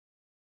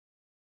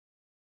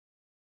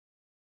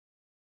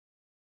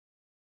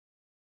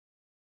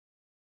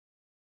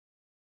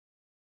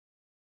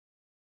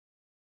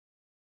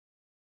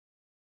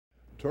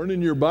Turn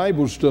in your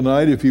Bibles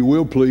tonight, if you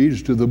will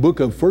please, to the book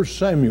of 1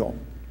 Samuel.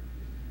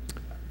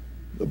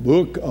 The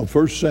book of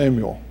 1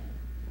 Samuel.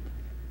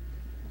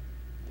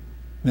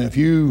 Now, if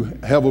you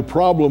have a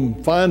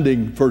problem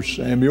finding 1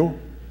 Samuel,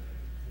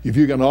 if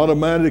you can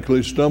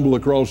automatically stumble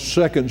across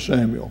 2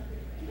 Samuel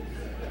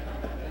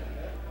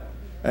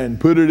and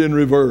put it in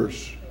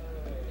reverse,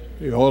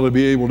 you ought to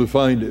be able to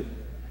find it.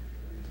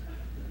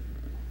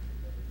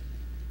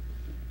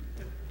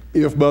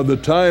 If by the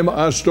time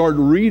I start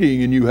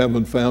reading and you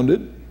haven't found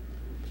it,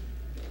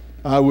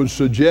 I would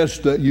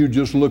suggest that you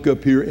just look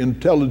up here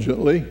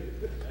intelligently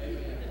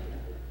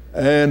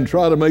and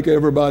try to make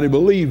everybody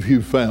believe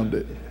you found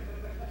it.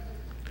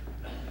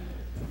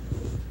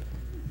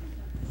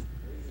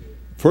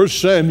 1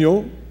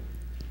 Samuel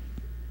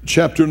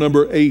chapter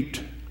number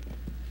 8.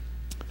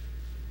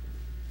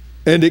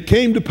 And it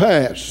came to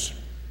pass,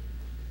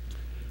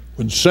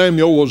 when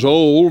Samuel was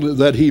old,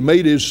 that he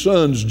made his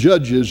sons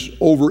judges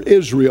over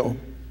Israel.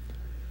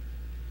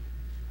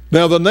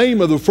 Now the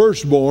name of the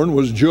firstborn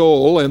was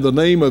Joel, and the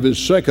name of his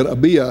second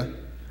Abiah.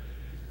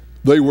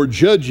 They were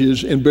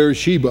judges in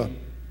Beersheba.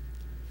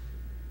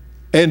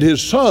 And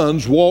his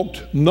sons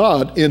walked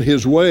not in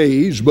his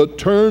ways, but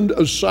turned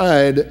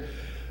aside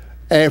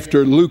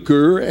after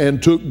lucre,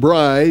 and took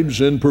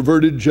bribes, and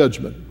perverted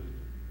judgment.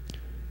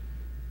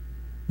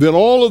 Then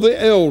all of the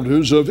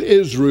elders of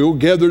Israel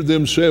gathered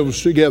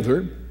themselves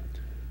together,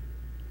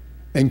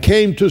 and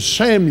came to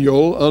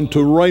Samuel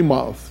unto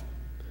Ramoth.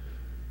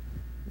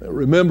 Now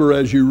remember,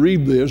 as you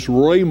read this,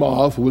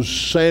 Ramoth was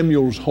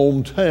Samuel's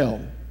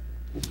hometown.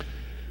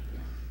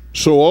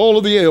 So all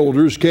of the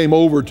elders came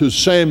over to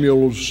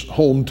Samuel's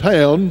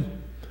hometown,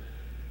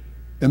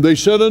 and they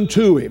said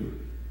unto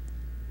him,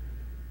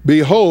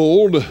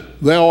 Behold,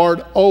 thou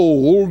art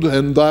old,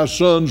 and thy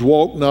sons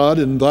walk not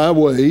in thy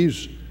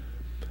ways.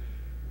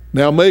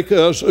 Now make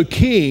us a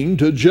king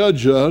to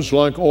judge us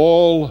like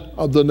all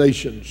of the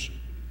nations.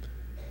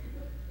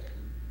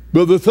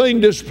 But the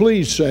thing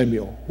displeased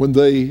Samuel when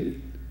they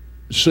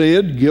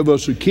said, Give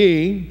us a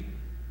king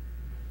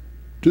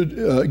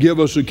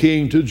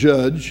to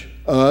judge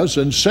us.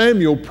 And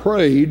Samuel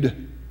prayed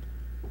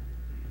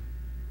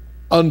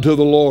unto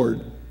the Lord.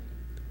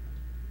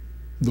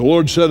 The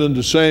Lord said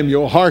unto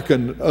Samuel,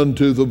 Hearken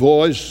unto the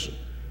voice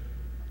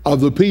of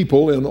the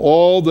people in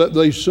all that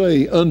they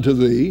say unto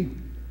thee,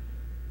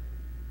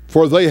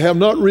 for they have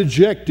not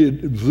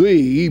rejected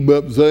thee,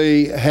 but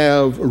they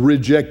have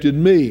rejected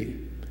me,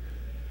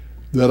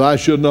 that I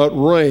should not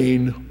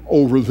reign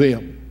over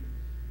them.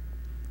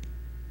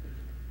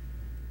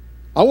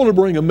 I want to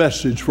bring a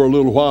message for a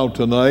little while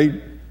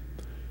tonight,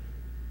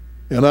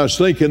 and I was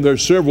thinking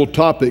there's several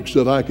topics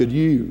that I could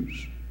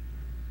use.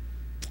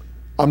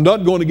 I'm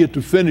not going to get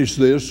to finish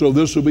this, so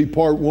this will be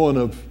part one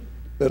of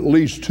at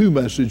least two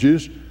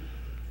messages,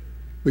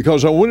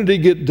 because I wanted to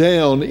get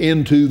down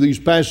into these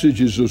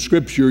passages of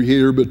Scripture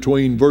here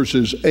between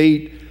verses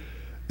 8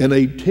 and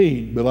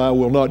 18, but I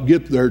will not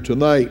get there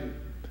tonight.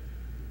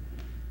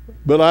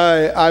 But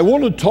I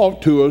want to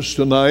talk to us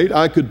tonight.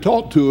 I could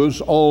talk to us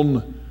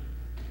on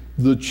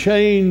the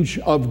change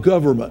of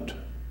government.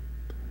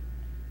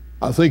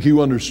 I think you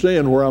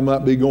understand where I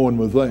might be going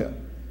with that.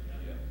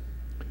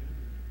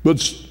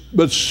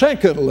 But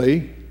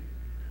secondly,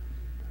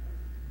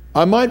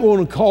 I might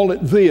want to call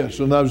it this,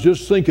 and I was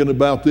just thinking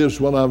about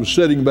this when I was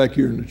sitting back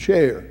here in the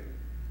chair.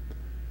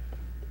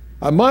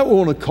 I might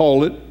want to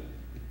call it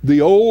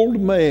the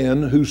old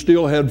man who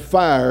still had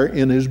fire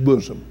in his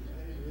bosom.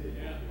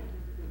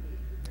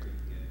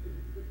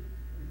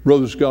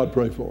 Brother Scott,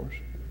 pray for us.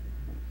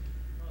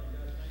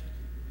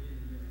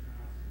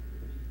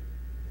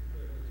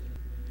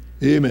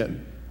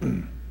 Amen.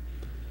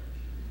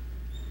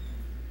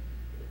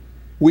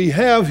 We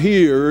have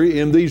here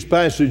in these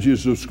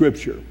passages of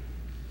Scripture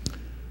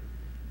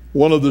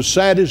one of the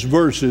saddest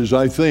verses,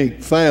 I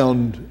think,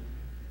 found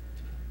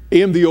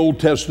in the Old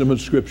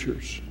Testament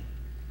Scriptures.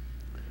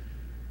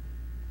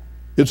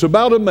 It's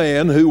about a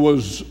man who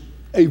was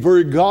a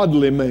very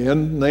godly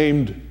man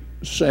named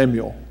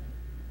Samuel.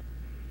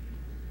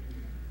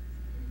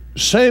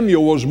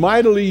 Samuel was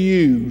mightily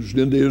used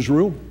in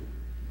Israel.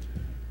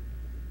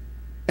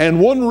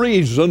 And one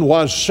reason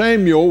why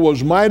Samuel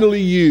was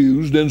mightily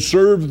used and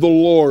served the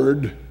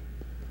Lord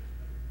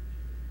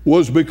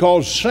was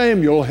because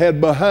Samuel had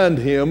behind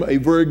him a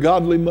very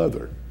godly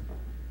mother.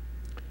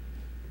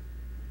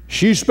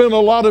 She spent a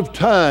lot of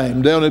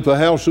time down at the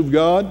house of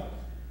God.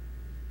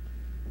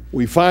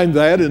 We find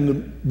that in the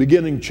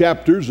beginning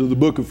chapters of the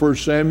book of 1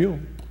 Samuel.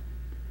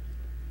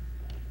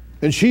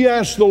 And she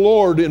asked the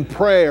Lord in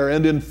prayer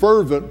and in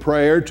fervent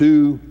prayer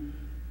to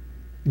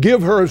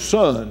give her a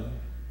son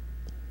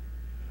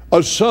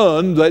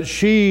that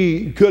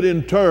she could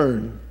in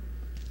turn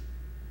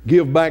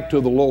give back to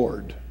the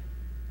Lord.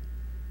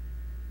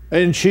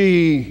 And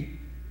she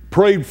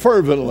prayed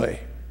fervently.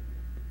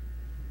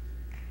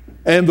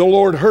 And the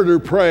Lord heard her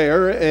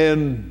prayer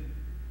and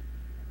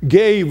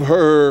gave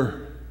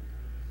her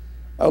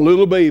a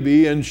little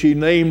baby, and she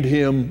named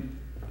him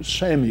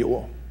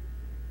Samuel.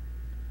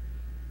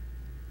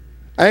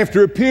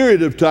 After a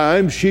period of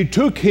time, she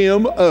took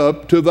him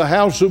up to the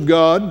house of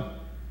God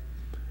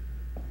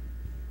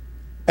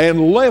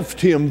and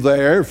left him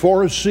there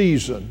for a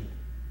season.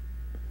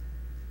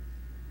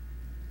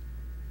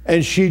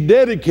 And she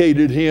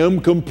dedicated him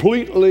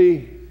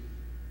completely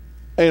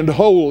and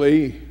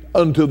wholly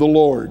unto the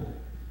Lord.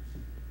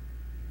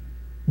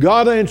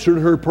 God answered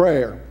her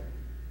prayer.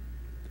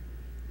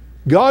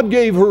 God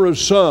gave her a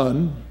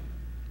son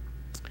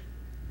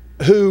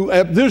who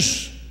at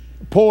this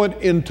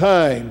point in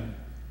time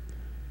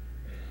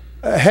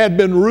had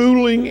been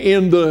ruling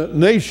in the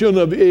nation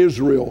of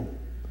Israel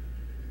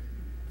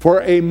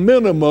for a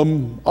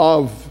minimum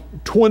of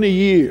 20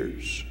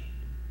 years.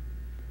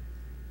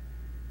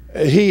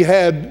 He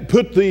had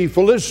put the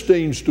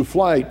Philistines to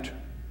flight.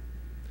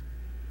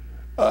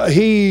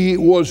 He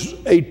was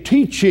a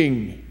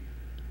teaching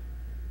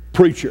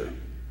preacher,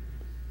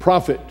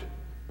 prophet.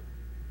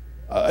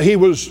 He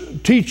was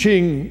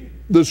teaching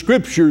the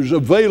scriptures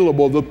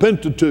available, the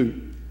Pentateuch.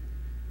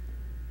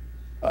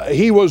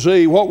 He was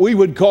what we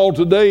would call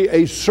today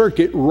a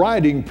circuit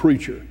riding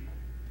preacher.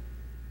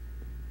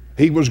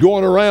 He was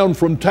going around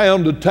from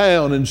town to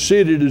town and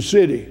city to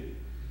city.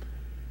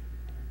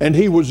 And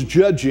he was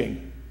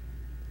judging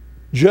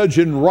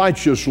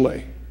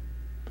righteously.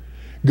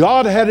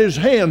 God had his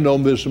hand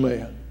on this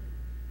man.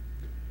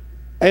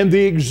 And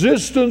the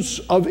existence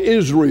of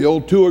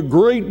Israel to a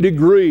great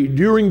degree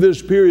during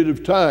this period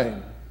of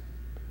time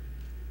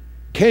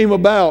came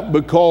about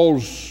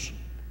because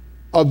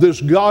of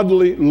this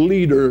godly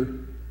leader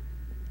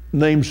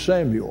named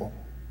Samuel.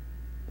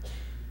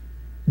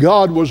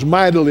 God was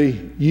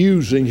mightily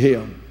using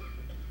him.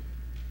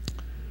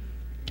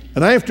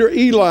 And after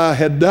Eli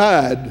had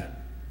died,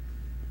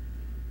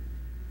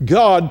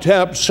 God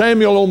tapped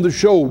Samuel on the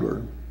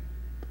shoulder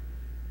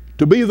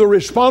to be the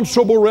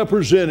responsible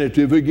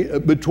representative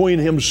between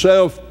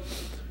himself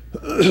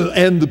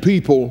and the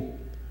people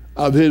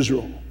of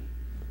Israel.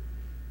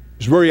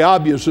 It's very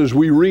obvious as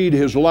we read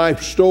his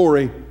life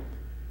story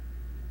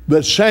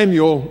that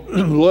Samuel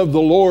loved the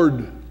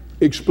Lord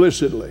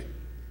explicitly.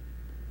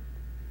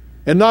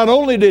 And not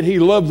only did he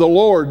love the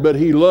Lord, but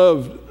he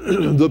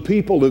loved the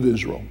people of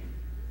Israel.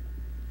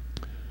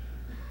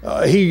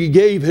 He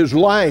gave his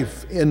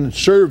life in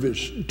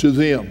service to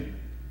them.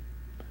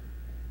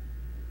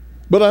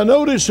 But I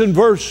notice in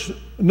verse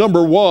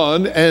number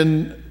 1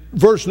 and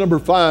verse number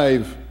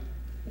 5,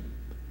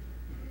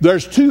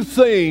 there's two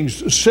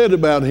things said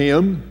about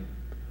him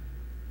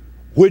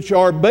which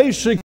are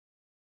basically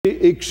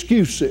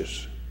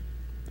excuses.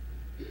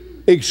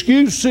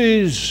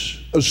 Excuses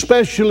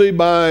especially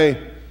by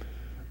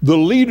the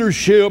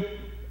leadership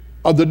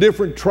of the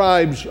different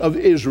tribes of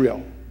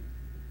Israel.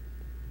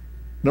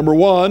 Number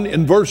 1,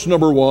 in verse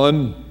number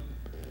 1,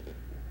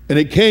 and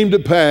it came to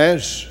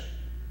pass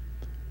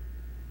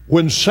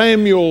when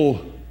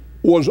Samuel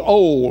was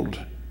old.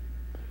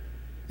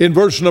 In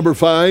verse number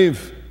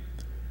 5,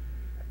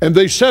 and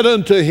they said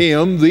unto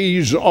him,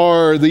 these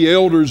are the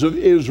elders of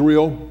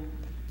Israel.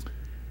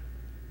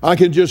 I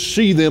can just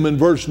see them in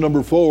verse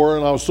number 4,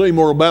 and I'll say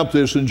more about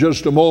this in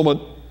just a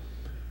moment.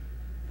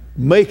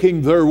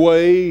 Making their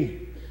way,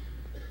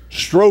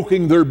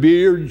 stroking their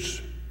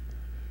beards,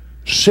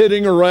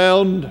 sitting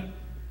around,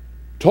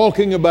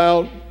 talking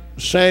about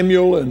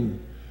Samuel and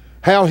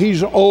how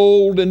he's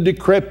old and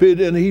decrepit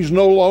and he's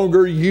no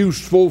longer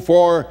useful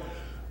for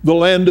the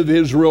land of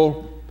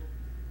Israel.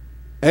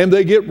 And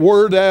they get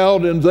word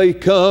out and they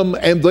come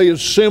and they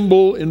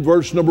assemble in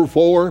verse number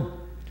 4.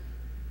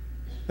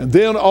 And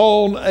then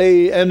on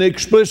an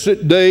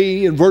explicit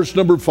day in verse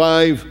number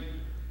 5,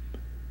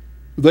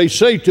 they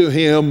say to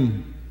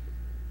him,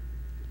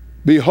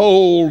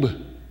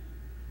 behold,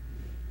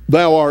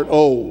 thou art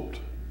old.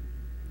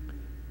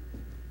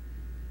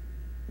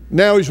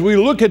 Now, as we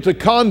look at the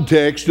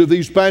context of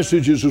these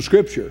passages of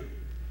Scripture,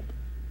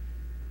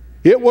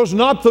 it was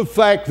not the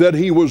fact that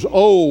he was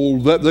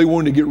old that they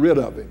wanted to get rid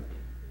of him.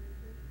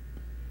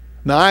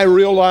 Now, I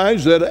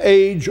realize that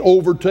age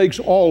overtakes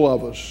all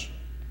of us.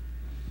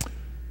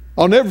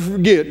 I'll never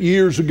forget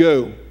years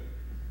ago,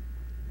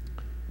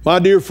 my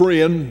dear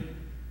friend,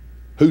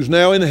 who's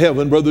now in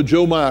heaven, Brother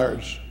Joe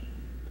Myers,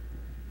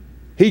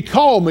 he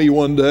called me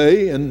one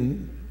day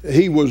and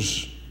he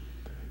was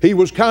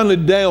kind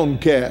of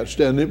downcast,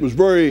 and it was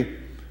very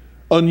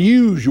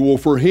unusual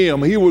for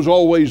him. He was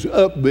always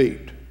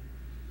upbeat.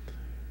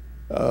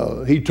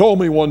 He told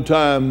me one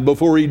time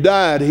before he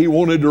died he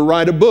wanted to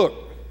write a book.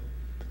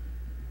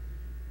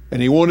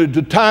 And he wanted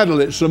to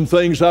title it, Some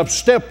Things I've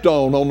Stepped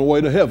On the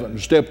Way to Heaven,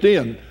 stepped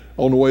in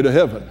on the way to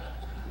heaven.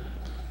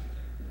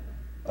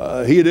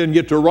 He didn't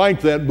get to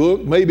write that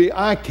book. Maybe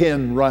I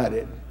can write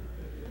it.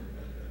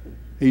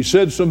 He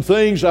said, some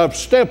things I've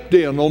stepped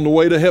in on the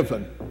way to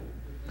heaven.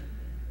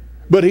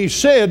 But he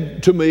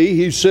said to me,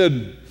 he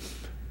said,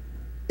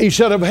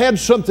 I've had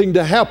something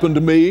to happen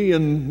to me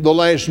in the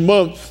last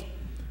month.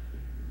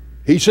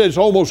 He said, it's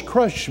almost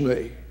crushed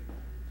me.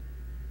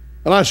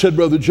 And I said,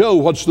 Brother Joe,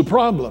 what's the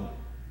problem?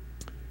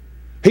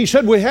 He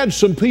said, we had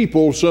some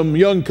people, some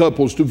young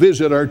couples to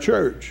visit our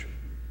church.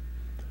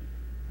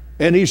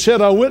 And he said,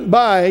 I went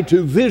by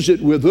to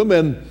visit with them,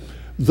 and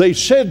they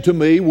said to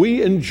me,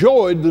 we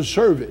enjoyed the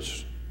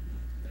service.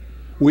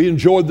 We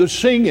enjoyed the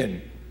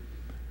singing,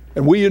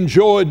 and we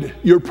enjoyed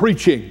your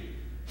preaching.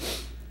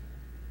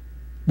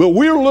 But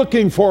we're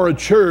looking for a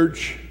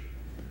church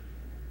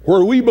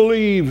where we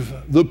believe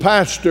the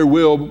pastor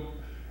will,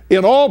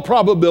 in all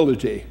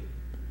probability,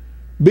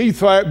 be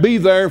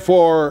there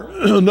for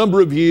a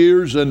number of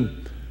years, and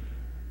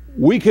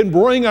we can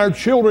bring our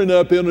children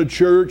up in a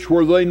church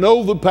where they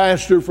know the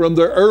pastor from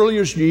their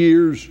earliest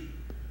years,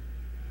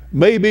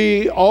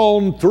 maybe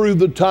on through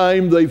the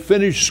time they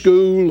finish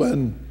school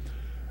and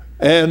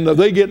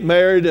they get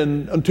married,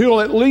 and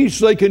until at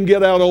least they can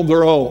get out on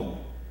their own.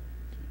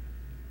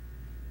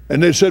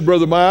 And they said,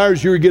 Brother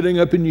Myers, you're getting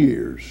up in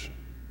years.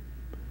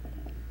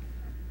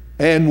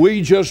 And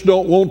we just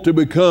don't want to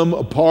become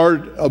a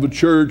part of a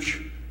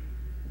church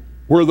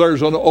where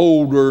there's an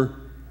older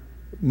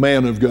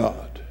man of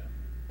God.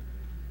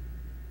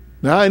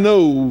 Now, I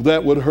know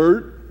that would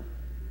hurt,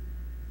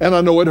 and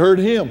I know it hurt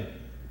him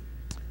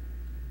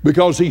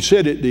because he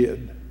said it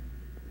did.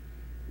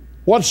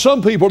 What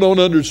some people don't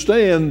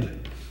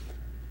understand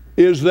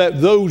is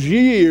that those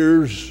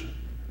years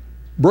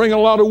bring a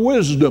lot of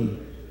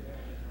wisdom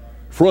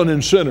front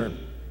and center.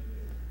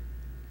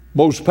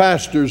 Most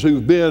pastors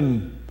who've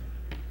been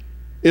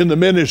in the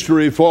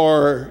ministry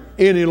for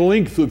any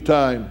length of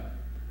time,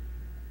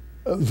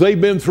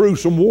 they've been through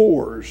some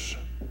wars.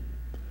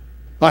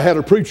 I had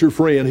a preacher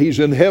friend, he's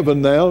in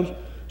heaven now.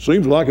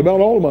 Seems like about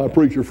all of my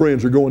preacher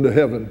friends are going to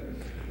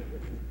heaven.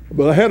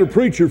 But I had a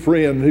preacher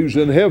friend who's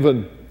in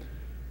heaven.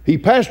 He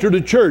pastored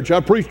a church.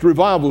 I preached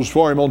revivals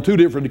for him on 2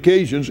 different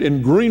occasions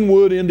in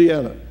Greenwood,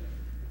 Indiana.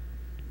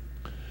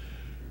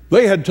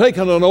 They had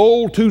taken an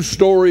old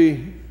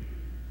 2-story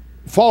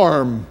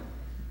farm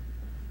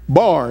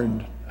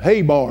barn,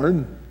 hay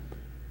barn,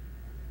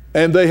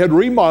 and they had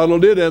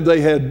remodeled it, and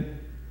they had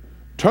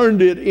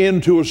turned it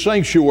into a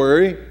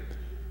sanctuary.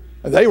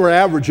 They were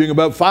averaging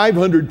about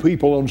 500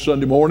 people on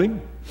Sunday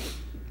morning.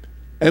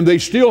 And they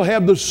still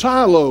have the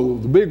silo,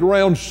 the big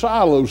round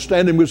silo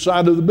standing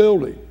beside of the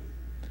building.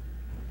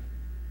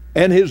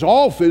 And his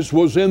office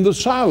was in the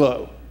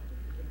silo.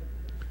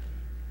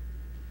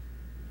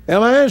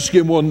 And I asked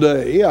him one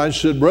day, I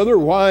said, Brother,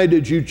 why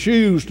did you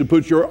choose to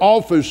put your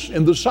office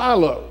in the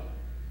silo?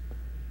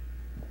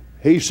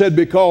 He said,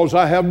 because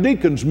I have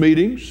deacons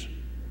meetings,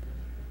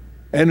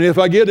 and if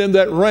I get in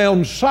that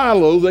round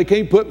silo, they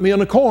can't put me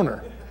in a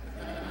corner.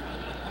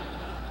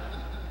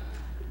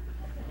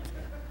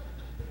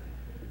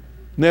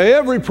 Now,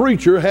 every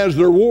preacher has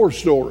their war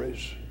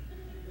stories.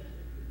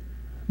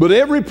 But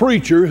every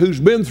preacher who's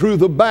been through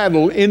the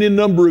battle any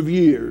number of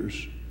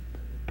years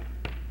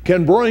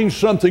can bring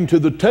something to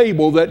the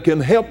table that can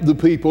help the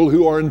people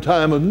who are in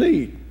time of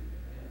need.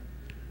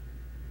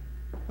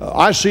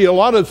 I see a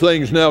lot of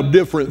things now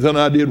different than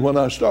I did when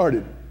I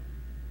started.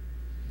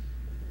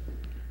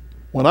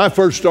 When I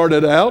first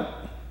started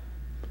out,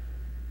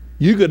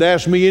 you could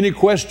ask me any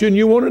question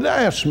you wanted to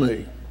ask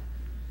me.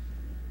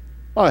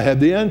 I had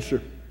the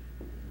answer.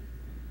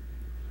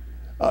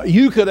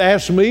 You could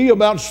ask me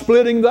about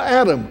splitting the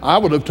atom. I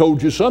would have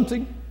told you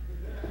something.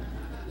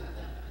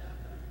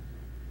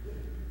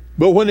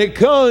 But when it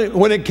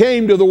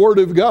came to the Word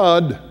of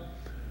God,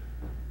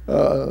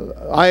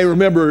 I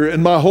remember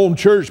in my home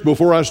church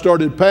before I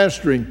started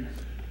pastoring,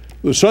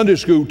 the Sunday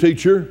school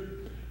teacher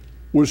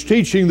was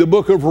teaching the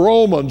book of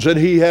Romans, and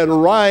he had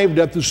arrived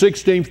at the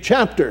 16th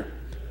chapter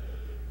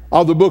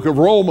of the book of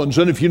Romans.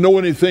 And if you know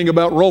anything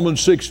about Romans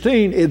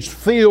 16, it's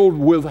filled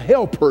with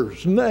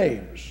helpers'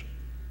 names.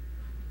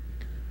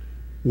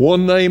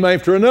 One name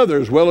after another.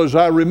 As well as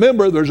I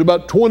remember, there's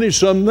about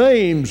 20-some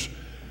names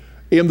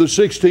in the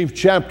 16th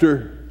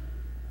chapter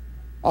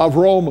of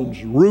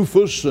Romans.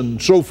 Rufus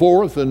and so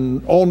forth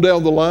and on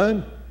down the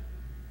line.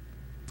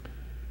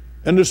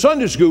 And the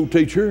Sunday school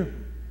teacher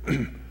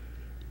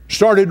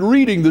started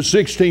reading the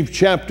 16th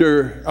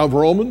chapter of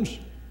Romans.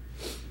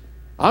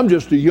 I'm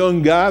just a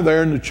young guy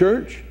there in the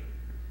church.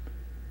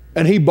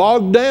 And he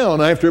bogged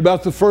down after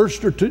about the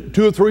first or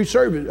two or three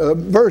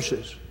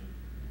verses.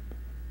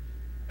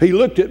 He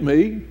looked at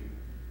me.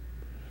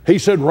 He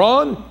said,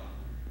 Ron,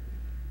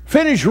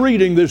 finish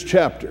reading this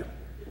chapter.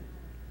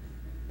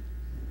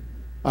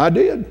 I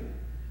did.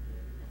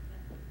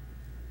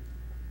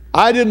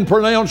 I didn't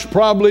pronounce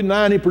probably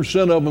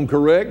 90% of them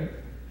correct.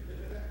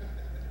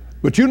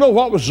 But you know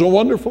what was so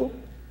wonderful?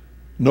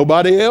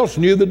 Nobody else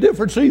knew the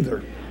difference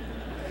either.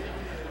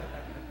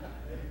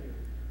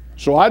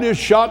 So I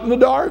just shot in the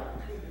dark.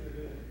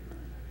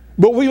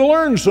 But we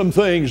learned some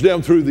things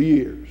down through the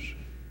years.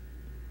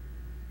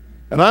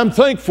 And I'm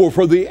thankful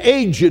for the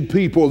aged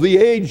people,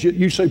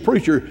 you say,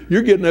 preacher,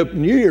 you're getting up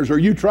in years. Are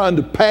you trying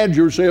to pad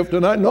yourself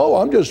tonight? No,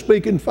 I'm just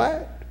speaking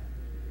fact.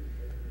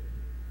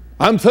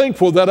 I'm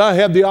thankful that I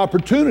had the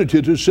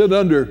opportunity to sit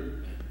under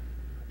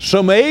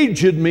some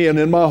aged men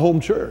in my home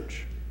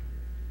church.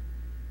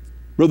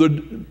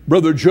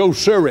 Brother Joe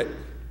Surratt,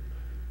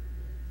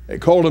 they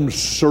called him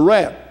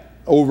Surratt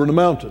over in the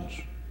mountains.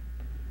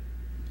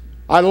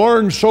 I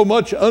learned so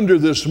much under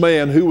this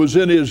man who was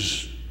in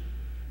his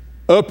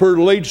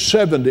upper late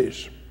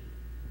 70s.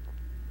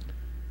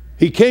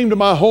 He came to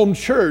my home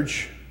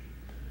church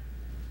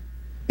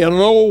in an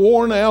old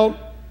worn out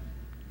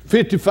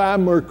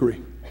 55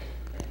 Mercury.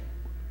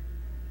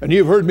 And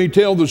you've heard me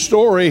tell the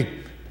story.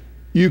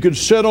 You could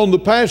sit on the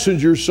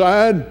passenger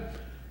side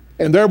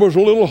and there was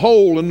a little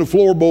hole in the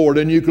floorboard,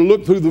 and you could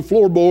look through the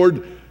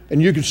floorboard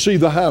and you could see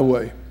the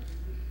highway.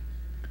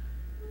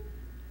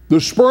 The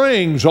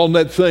springs on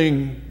that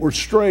thing were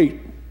straight.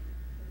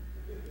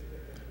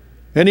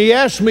 And he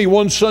asked me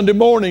one Sunday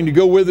morning to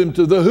go with him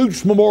to the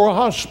Hoots Memorial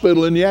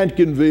Hospital in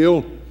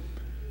Yadkinville.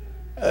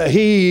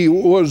 He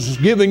was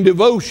giving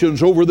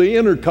devotions over the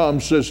intercom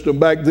system.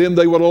 Back then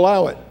they would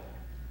allow it.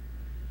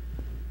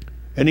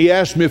 And he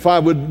asked me if I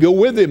would go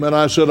with him, and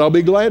I said, I'll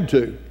be glad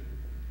to.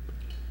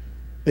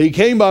 He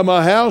came by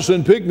my house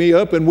and picked me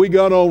up, and we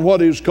got on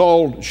what is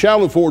called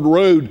Shallowford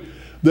Road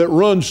that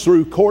runs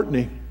through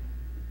Courtney.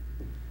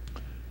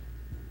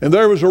 And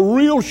there was a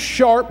real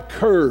sharp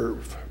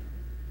curve.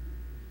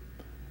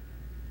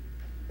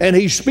 And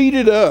he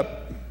speeded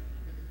up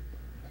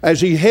as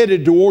he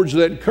headed towards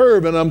that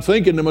curve, and I'm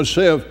thinking to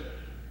myself,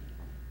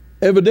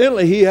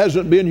 evidently he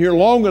hasn't been here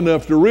long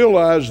enough to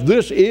realize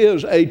this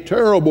is a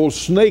terrible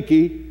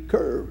snaky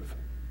curve.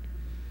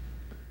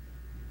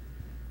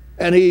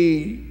 And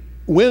he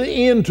went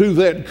into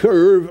that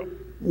curve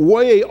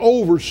way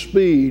over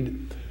speed,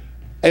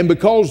 and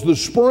because the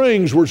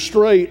springs were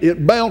straight,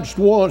 it bounced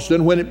once,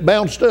 and when it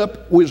bounced up,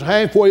 it was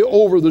halfway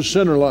over the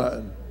center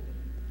line.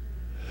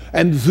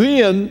 And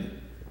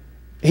then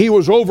he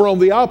was over on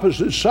the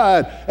opposite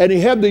side, and he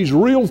had these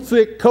real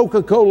thick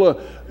Coca-Cola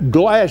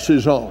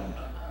glasses on.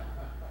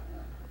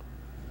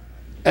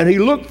 And he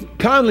looked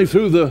kindly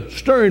through the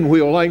steering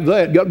wheel like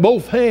that, got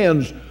both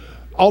hands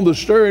on the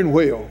steering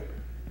wheel.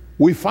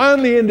 We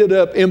finally ended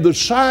up in the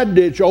side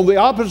ditch on the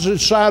opposite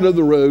side of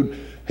the road.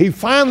 He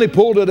finally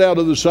pulled it out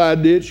of the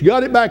side ditch,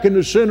 got it back in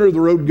the center of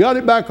the road, got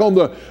it back on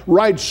the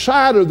right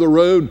side of the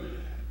road.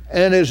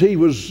 And as he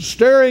was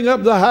staring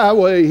up the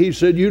highway, he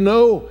said, you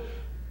know,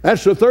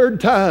 that's the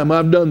third time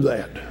I've done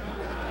that.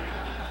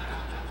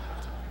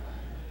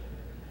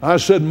 I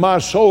said, my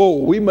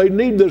soul, we may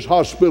need this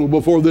hospital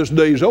before this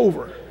day's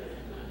over.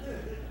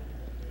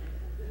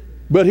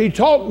 But he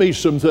taught me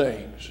some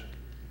things.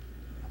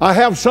 I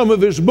have some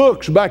of his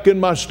books back in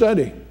my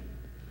study.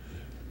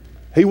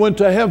 He went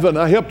to heaven.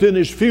 I helped in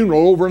his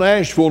funeral over in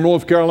Asheville,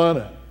 North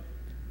Carolina.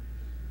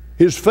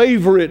 His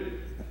favorite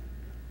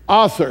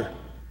author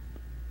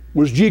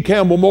was G.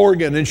 Campbell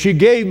Morgan, and she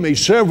gave me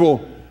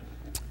several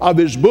of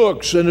his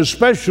books, and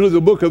especially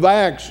the book of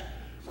Acts.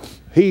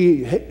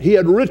 He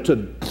had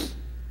written,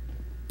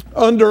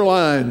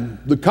 underlined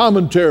the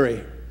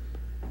commentary,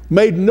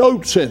 made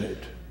notes in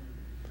it.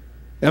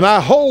 And I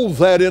hold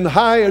that in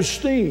high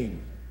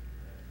esteem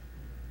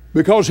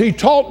because he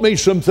taught me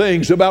some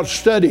things about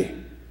study.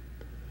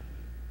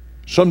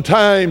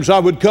 Sometimes I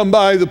would come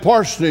by the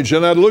parsonage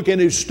and I'd look in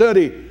his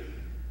study.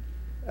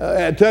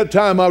 At that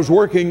time I was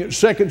working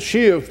second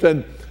shift,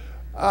 and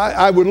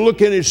I would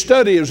look in his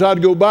study as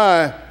I'd go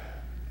by,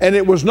 and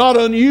it was not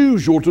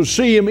unusual to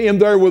see him in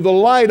there with a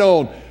light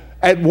on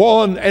at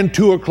 1 and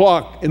 2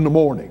 o'clock in the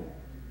morning.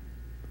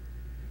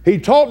 He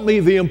taught me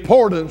the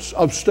importance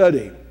of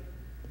study.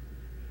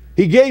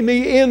 He gave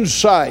me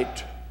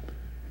insight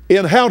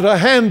in how to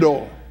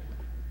handle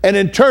and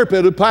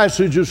interpret a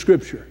passage of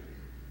Scripture.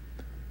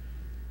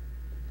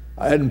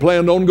 I hadn't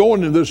planned on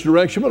going in this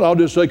direction, but I'll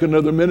just take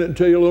another minute and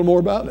tell you a little more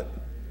about it.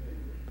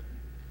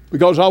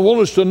 Because I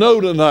want us to know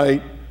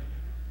tonight,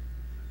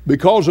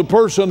 because a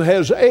person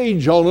has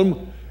age on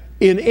them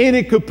in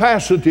any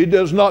capacity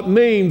does not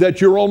mean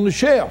that you're on the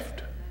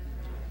shaft.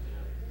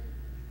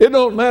 It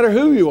don't matter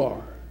who you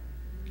are.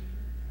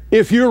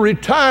 If you're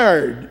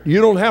retired,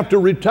 you don't have to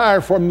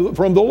retire from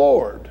the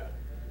Lord.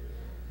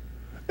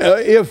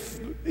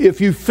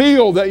 If you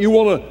feel that you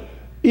want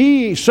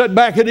to sit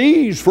back at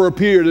ease for a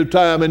period of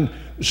time and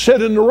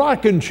sit in the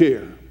rocking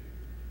chair.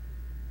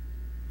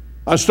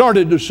 I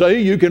started to say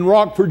you can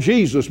rock for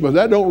Jesus, but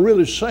that don't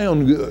really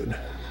sound good.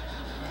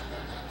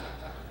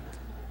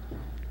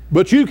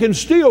 But you can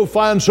still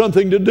find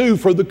something to do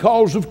for the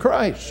cause of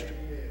Christ.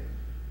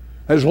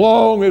 As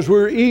long as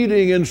we're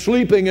eating and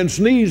sleeping and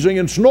sneezing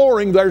and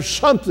snoring, there's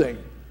something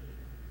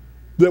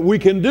that we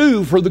can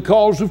do for the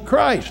cause of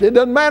Christ. It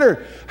doesn't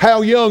matter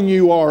how young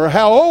you are or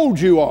how old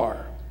you are.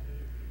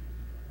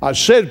 I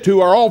said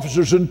to our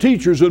officers and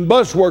teachers and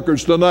bus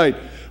workers tonight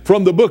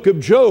from the book of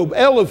Job,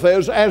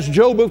 Eliphaz asked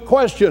Job a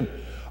question,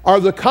 are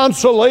the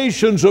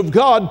consolations of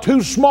God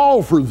too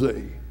small for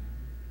thee?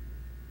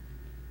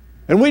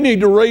 And we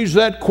need to raise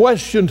that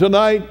question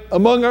tonight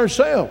among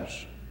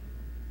ourselves.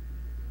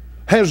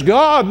 Has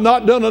God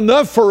not done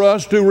enough for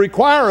us to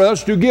require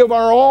us to give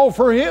our all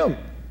for Him?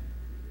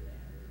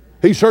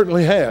 He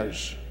certainly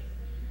has.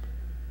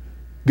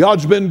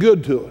 God's been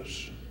good to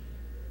us.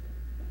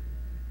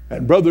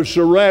 And Brother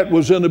Surratt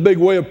was in a big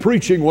way of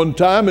preaching one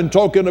time and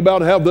talking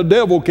about how the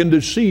devil can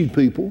deceive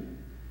people.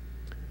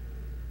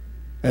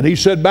 And he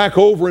said back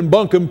over in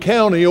Buncombe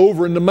County,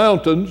 over in the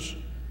mountains,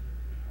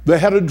 they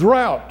had a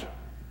drought.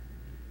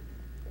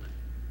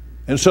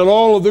 And said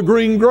all of the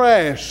green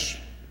grass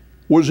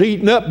was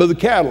eaten up by the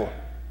cattle.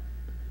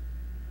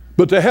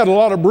 But they had a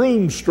lot of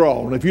broom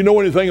straw. And if you know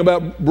anything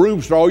about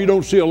broom straw, you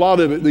don't see a lot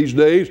of it these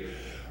days.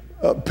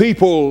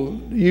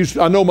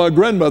 I know my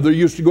grandmother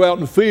used to go out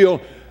in the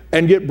field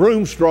and get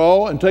broom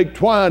straw and take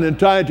twine and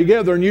tie it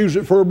together and use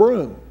it for a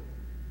broom.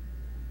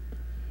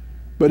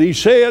 But he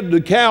said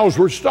the cows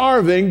were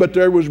starving, but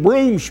there was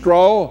broom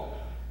straw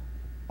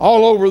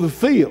all over the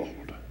field.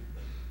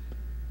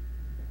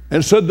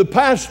 And so the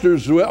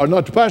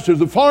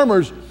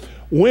farmers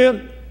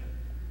went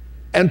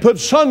and put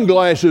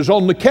sunglasses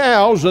on the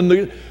cows,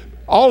 and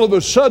all of a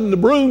sudden the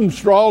broom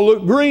straw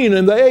looked green,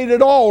 and they ate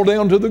it all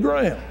down to the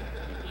ground.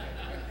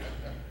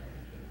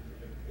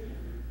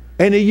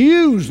 And he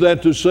used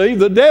that to say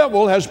the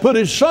devil has put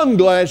his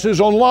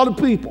sunglasses on a lot of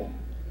people,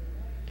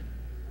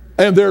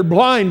 and they're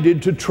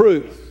blinded to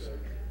truth.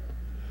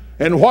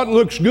 And what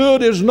looks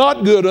good is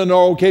not good on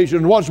all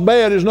occasions. What's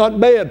bad is not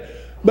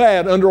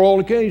bad under all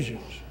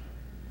occasions.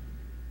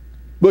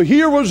 But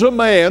here was a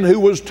man who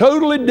was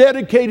totally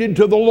dedicated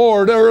to the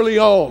Lord early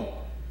on.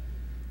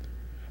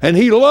 And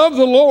he loved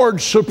the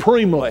Lord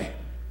supremely.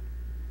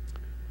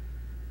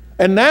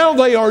 And now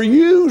they are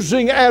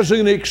using as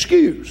an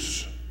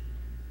excuse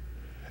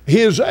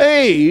his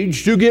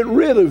age to get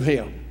rid of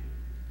him.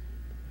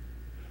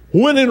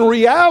 When in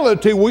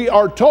reality we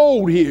are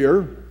told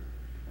here,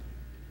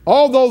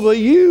 although they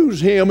use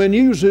him and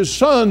use his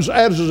sons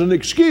as an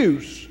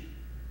excuse,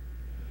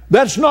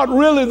 that's not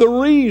really the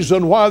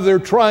reason why they're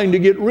trying to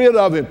get rid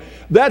of him.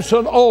 That's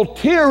an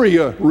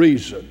ulterior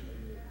reason.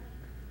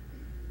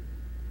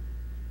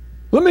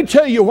 Let me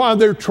tell you why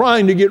they're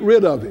trying to get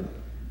rid of him.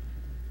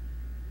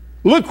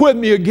 Look with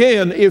me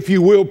again, if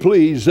you will,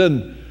 please,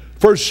 in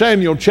 1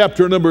 Samuel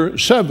chapter number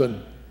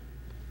 7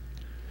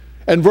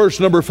 and verse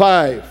number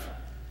 5.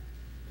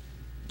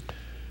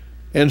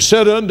 And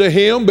said unto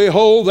him,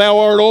 Behold, thou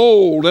art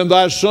old, and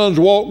thy sons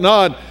walk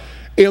not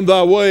in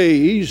thy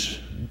ways.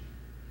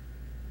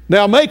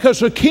 Now make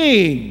us a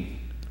king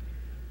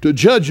to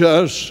judge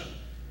us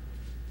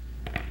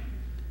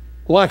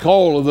like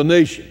all of the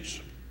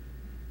nations.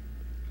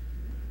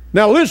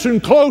 Now listen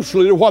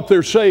closely to what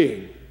they're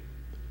saying.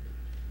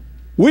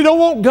 We don't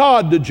want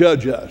God to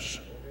judge us.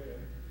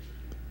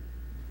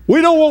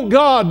 We don't want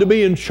God to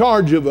be in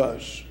charge of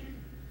us.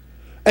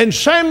 And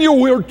Samuel,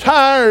 we're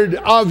tired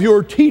of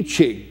your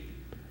teaching.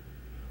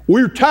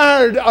 We're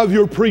tired of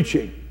your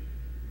preaching.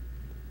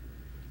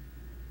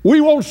 We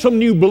want some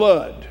new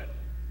blood.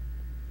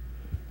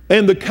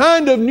 And the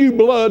kind of new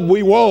blood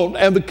we want,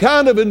 and the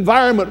kind of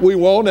environment we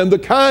want, and the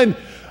kind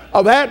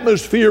of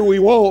atmosphere we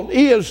want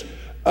is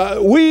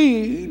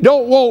we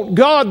don't want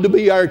God to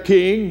be our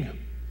king.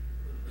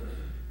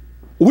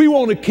 We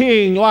want a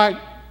king like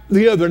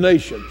the other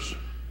nations.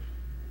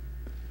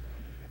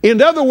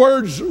 In other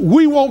words,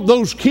 we want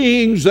those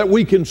kings that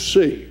we can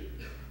see.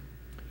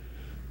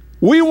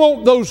 We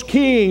want those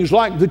kings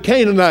like the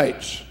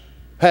Canaanites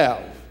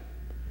have.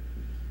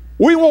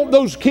 We want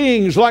those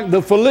kings like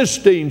the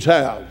Philistines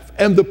have,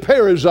 and the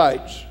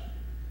Perizzites,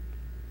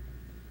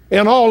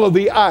 and all of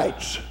the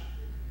ites.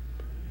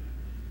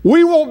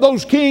 We want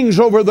those kings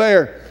over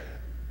there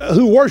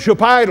who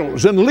worship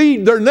idols and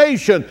lead their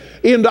nation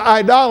into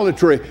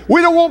idolatry.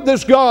 We don't want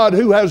this God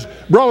who has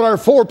brought our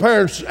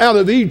foreparents out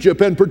of Egypt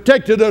and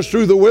protected us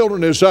through the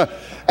wilderness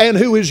and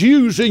who is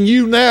using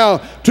you now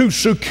to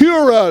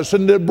secure us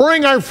and to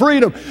bring our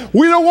freedom.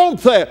 We don't want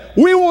that.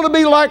 We want to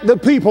be like the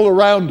people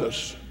around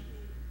us.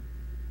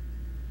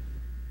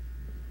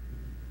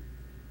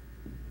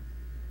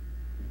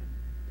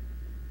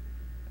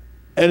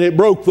 And it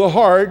broke the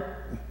heart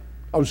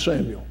of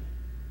Samuel.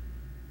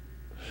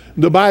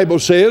 The Bible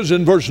says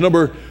in verse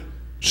number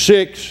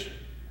 6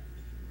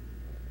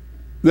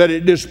 that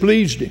it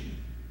displeased him.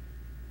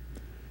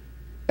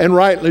 And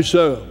rightly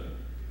so.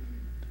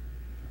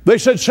 They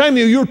said,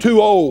 Samuel, you're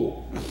too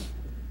old.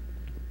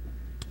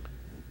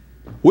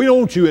 We don't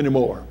want you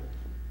anymore.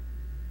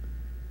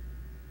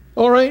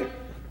 All right?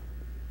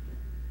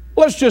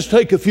 Let's just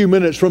take a few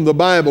minutes from the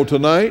Bible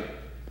tonight.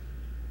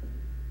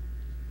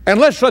 And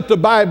let's let the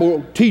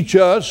Bible teach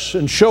us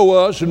and show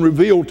us and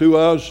reveal to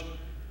us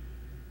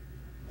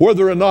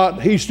whether or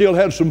not he still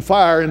had some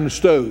fire in the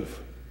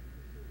stove.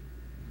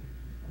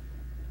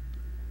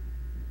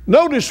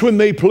 Notice with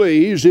me,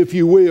 please, if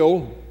you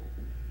will,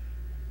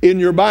 in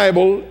your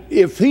Bible,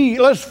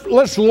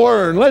 let's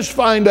learn, let's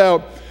find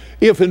out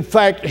if in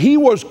fact he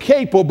was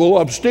capable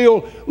of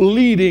still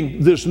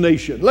leading this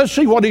nation. Let's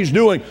see what he's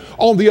doing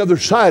on the other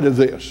side of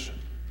this.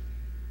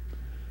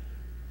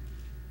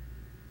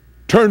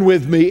 Turn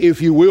with me,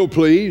 if you will,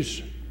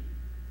 please,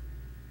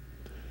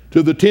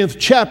 to the 10th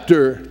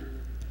chapter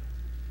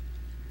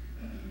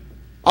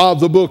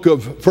of the book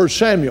of 1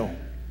 Samuel.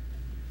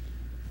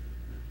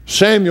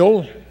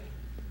 Samuel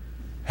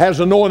has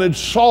anointed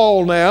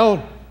Saul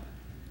now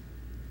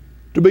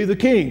to be the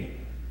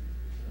king.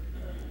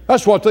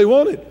 That's what they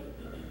wanted.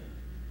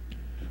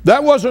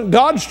 That wasn't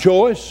God's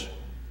choice.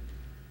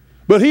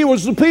 But he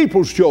was the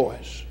people's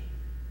choice.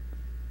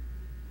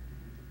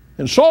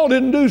 And Saul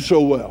didn't do so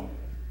well.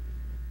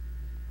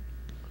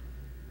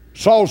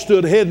 Saul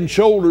stood head and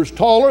shoulders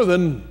taller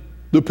than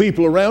the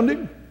people around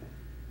him.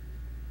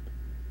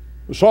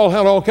 Saul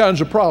had all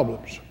kinds of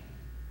problems.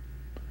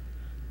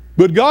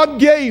 But God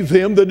gave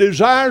him the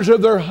desires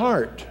of their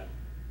heart.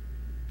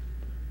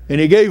 And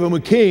he gave them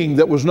a king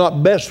that was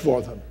not best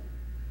for them.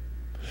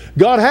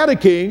 God had a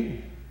king,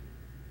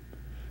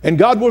 and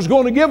God was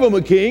going to give them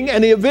a king,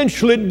 and he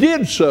eventually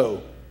did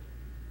so.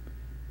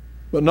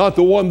 But not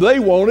the one they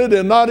wanted,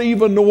 and not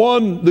even the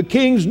one the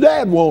king's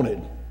dad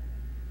wanted.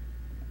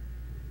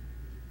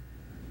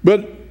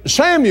 But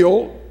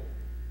Samuel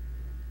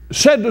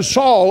said to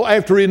Saul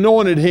after he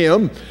anointed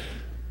him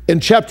in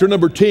chapter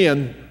number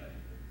 10,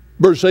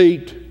 verse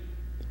 8,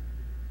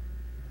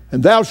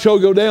 "And thou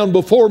shalt go down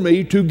before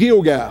me to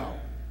Gilgal.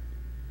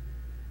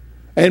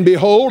 And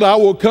behold, I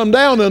will come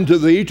down unto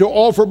thee to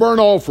offer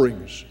burnt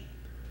offerings,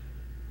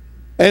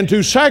 and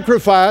to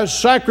sacrifice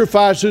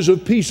sacrifices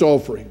of peace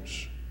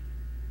offerings.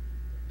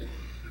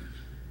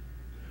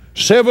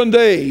 7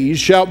 days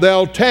shalt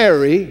thou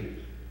tarry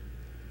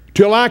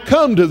till I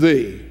come to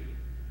thee,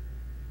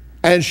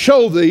 and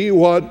show thee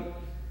what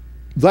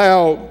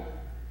thou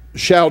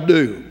shalt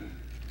do."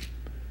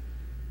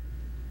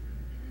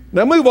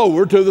 Now move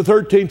over to the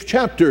 13th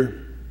chapter.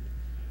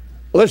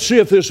 Let's see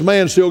if this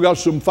man still got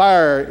some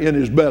fire in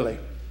his belly.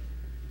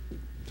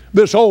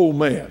 This old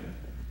man.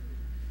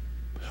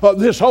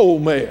 This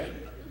old man.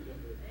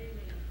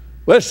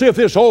 Let's see if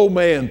this old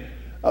man,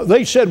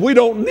 they said, "We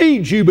don't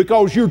need you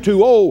because you're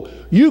too old.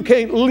 You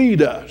can't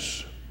lead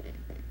us."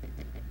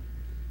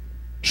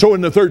 So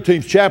in the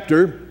 13th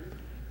chapter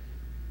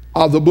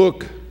of the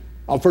book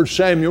of 1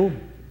 Samuel,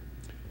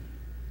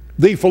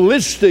 the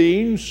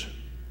Philistines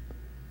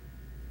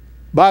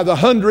by the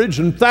hundreds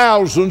and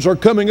thousands are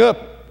coming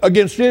up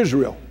against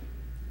Israel.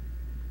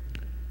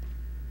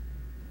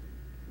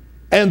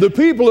 And the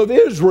people of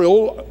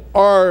Israel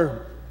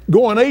are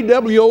going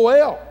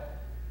AWOL.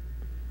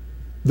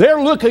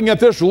 They're looking at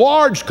this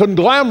large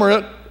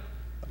conglomerate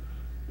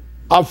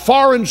of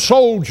foreign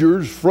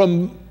soldiers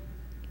from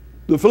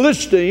the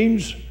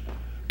Philistines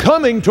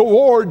coming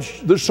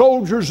towards the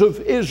soldiers of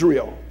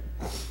Israel.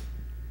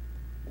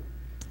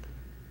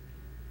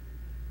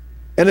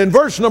 And in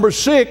verse number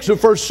 6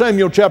 of 1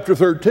 Samuel chapter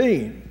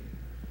 13,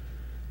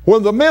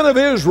 when the men of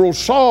Israel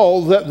saw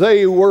that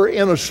they were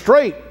in a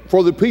strait,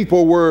 for the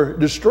people were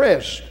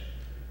distressed,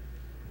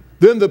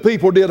 then the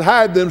people did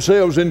hide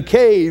themselves in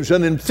caves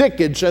and in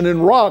thickets and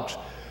in rocks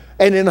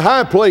and in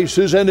high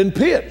places and in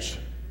pits.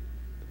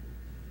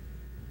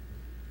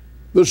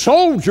 The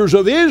soldiers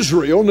of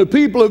Israel and the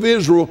people of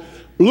Israel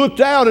looked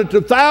out at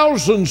the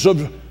thousands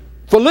of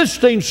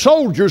Philistine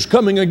soldiers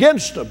coming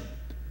against them.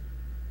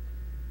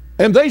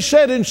 And they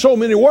said in so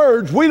many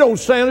words, "We don't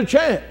stand a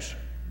chance."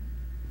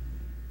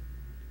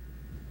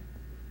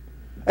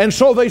 And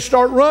so they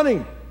start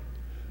running.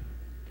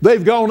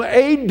 They've gone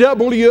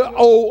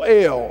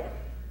AWOL.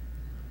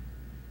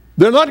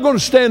 They're not going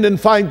to stand and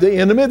fight the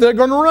enemy. They're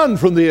going to run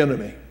from the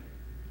enemy.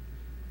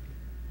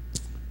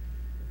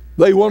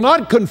 They will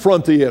not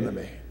confront the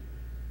enemy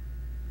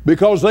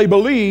because they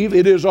believe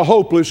it is a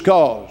hopeless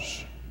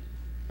cause.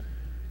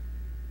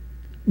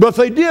 But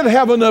they did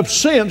have enough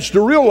sense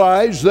to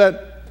realize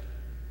that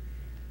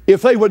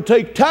if they would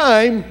take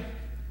time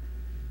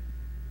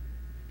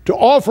to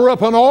offer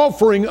up an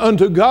offering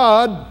unto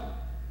God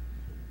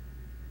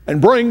and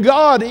bring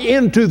God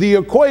into the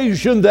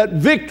equation, that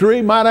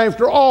victory might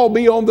after all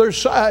be on their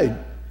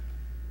side.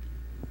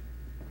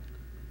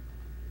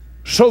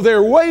 So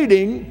they're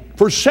waiting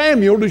for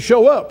Samuel to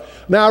show up.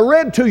 Now I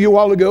read to you a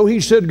while ago, he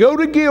said, "Go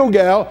to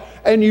Gilgal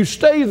and you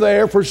stay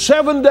there for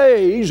 7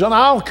 days and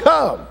I'll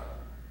come."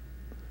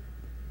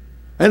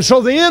 And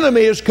so the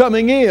enemy is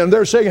coming in.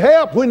 They're saying,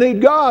 "Help, we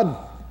need God."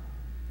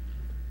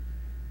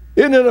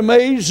 Isn't it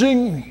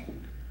amazing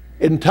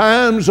in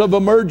times of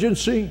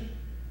emergency?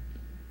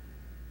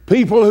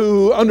 People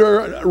who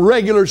under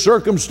regular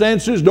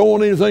circumstances don't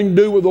want anything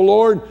to do with the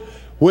Lord,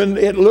 when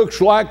it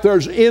looks like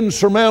there's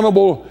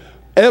insurmountable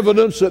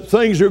evidence that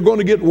things are going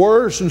to get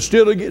worse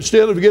instead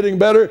of getting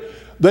better,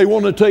 they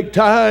want to take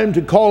time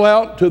to call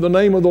out to the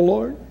name of the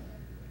Lord.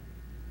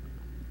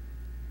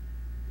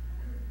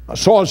 I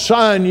saw a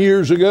sign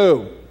years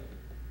ago.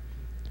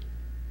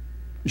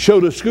 It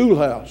showed a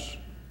schoolhouse.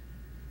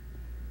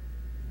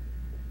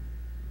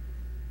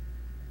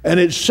 And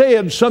it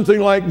said something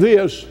like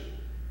this: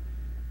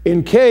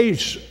 "In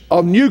case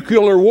of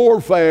nuclear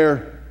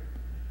warfare,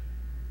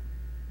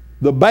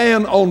 the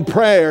ban on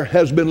prayer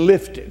has been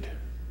lifted."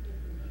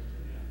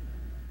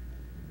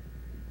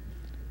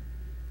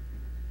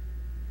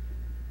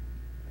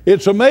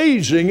 It's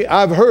amazing.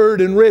 I've heard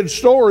and read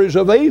stories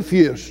of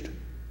atheists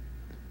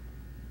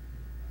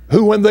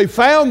who, when they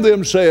found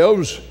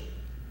themselves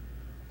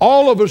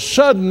all of a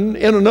sudden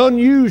in an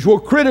unusual,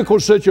 critical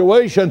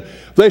situation,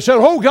 they said,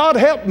 "Oh, God,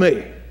 help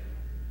me."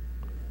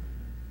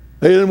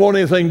 They didn't want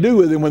anything to do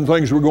with him when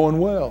things were going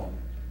well.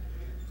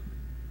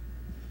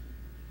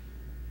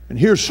 And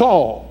here's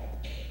Saul.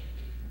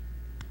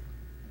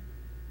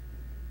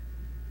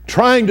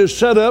 trying to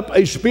set up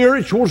a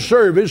spiritual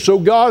service so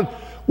God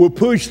will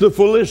push the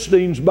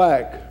Philistines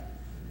back.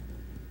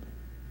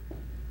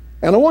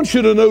 And I want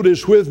you to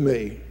notice with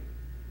me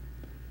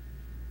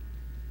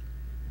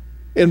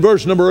in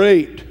verse number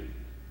 8.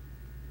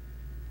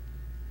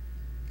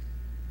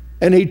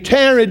 And he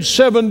tarried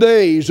 7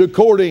 days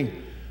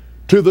according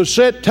to the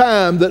set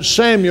time that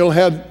Samuel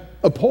had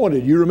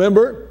appointed. You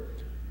remember?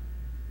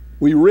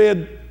 We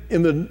read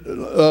in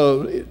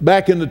the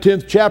back in the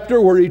 10th chapter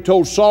where he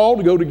told Saul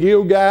to go to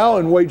Gilgal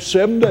and wait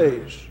 7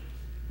 days.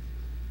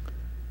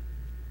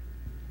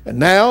 And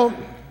now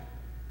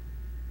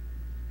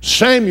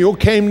Samuel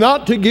came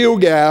not to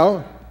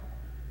Gilgal,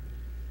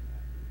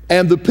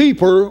 and the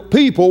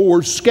people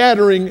were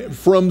scattering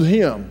from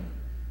him.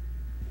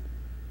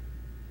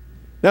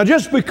 Now,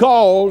 just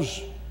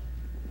because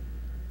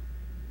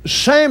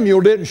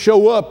Samuel didn't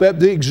show up at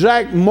the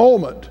exact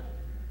moment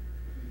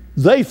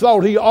they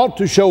thought he ought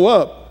to show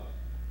up,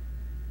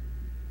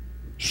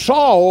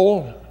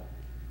 Saul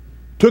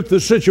took the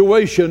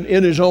situation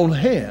in his own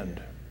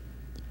hand.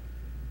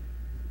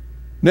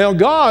 Now,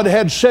 God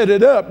had set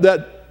it up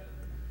that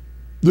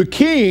the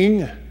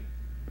king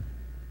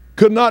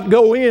could not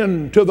go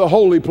into the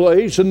holy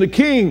place, and the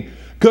king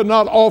could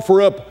not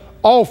offer up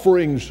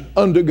offerings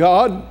unto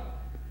God.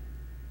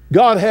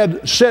 God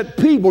had set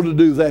people to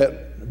do that,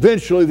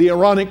 eventually the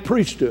Aaronic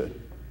priesthood.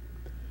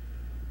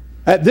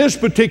 At this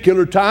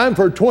particular time,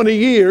 for 20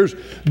 years,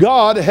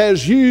 God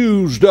has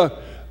used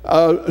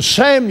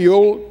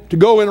Samuel to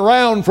go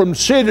around from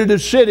city to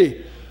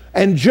city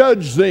and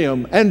judge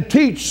them and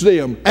teach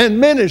them and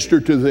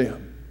minister to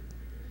them.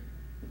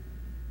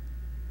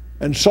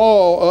 And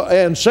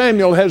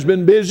Samuel has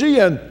been busy,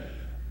 and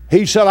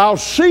he said, I'll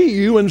see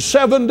you in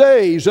 7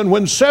 days. And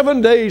when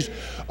 7 days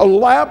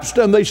elapsed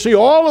and they see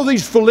all of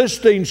these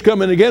Philistines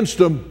coming against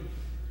them,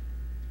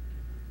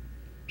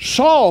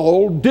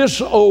 Saul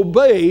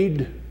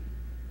disobeyed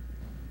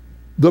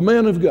the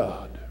man of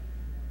God.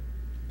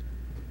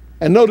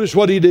 And notice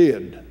what he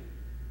did.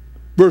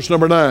 Verse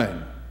number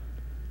 9.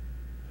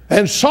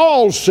 And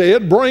Saul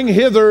said, bring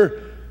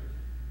hither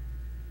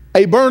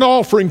a burnt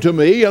offering to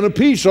me and a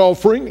peace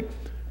offering.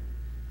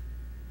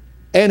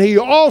 And he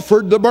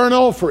offered the burnt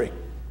offering.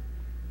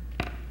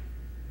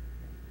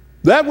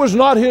 That was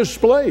not his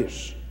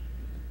place.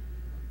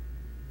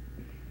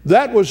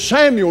 That was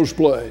Samuel's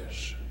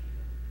place.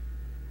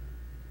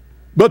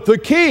 But the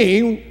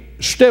king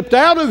stepped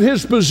out of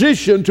his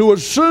position to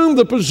assume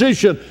the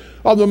position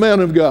of the man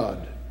of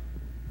God.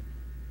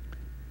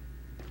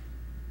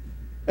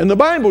 And the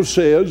Bible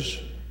says,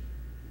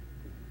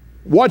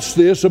 watch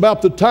this,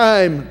 about the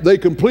time they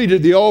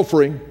completed the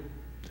offering,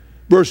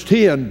 verse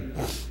 10.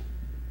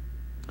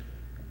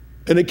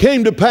 And it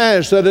came to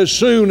pass that as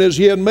soon as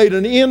he had made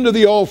an end of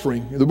the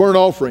offering, the burnt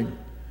offering,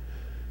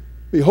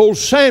 behold,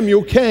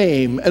 Samuel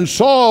came, and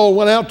Saul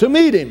went out to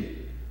meet him,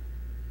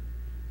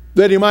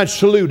 that he might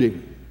salute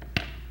him.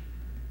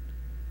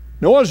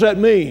 Now, what does that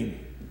mean?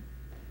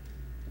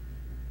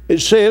 It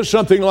says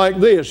something like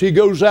this. He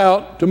goes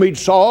out to meet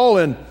Saul,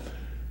 and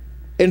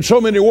in so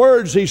many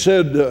words, he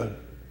said,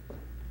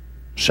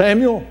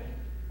 Samuel,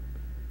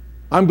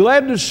 I'm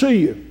glad to see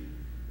you.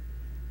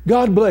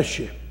 God bless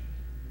you.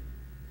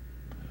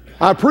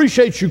 I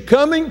appreciate you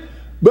coming,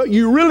 but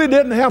you really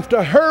didn't have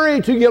to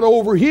hurry to get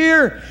over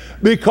here,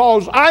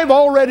 because I've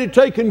already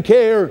taken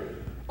care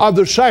of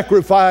the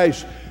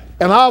sacrifice,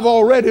 and I've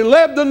already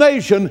led the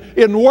nation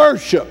in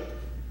worship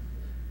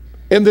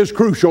in this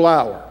crucial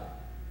hour.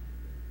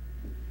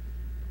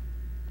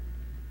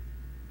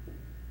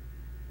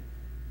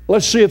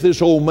 Let's see if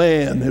this old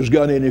man has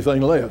got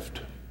anything left.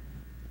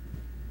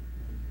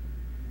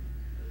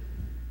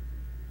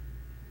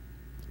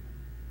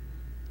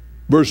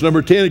 Verse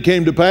number 10, it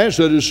came to pass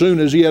that as soon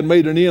as he had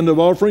made an end of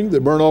offering, the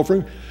burnt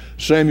offering,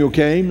 Samuel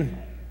came.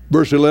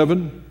 Verse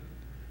 11,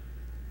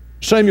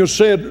 Samuel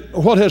said,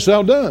 what hast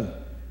thou done?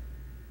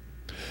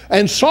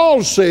 And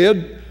Saul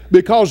said,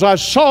 because I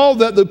saw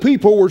that the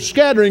people were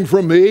scattering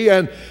from me.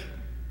 And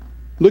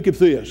look at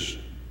this.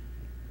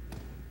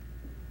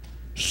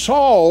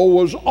 Saul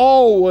was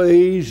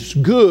always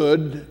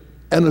good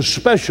and a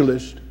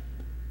specialist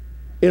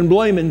in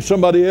blaming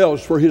somebody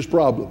else for his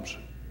problems.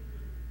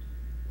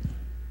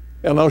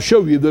 And I'll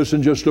show you this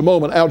in just a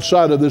moment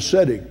outside of this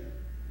setting.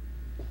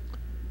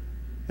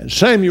 And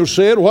Samuel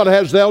said, what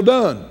hast thou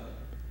done?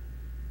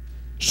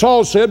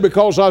 Saul said,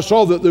 because I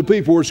saw that the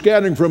people were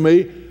scattering from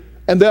me,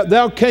 and that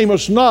thou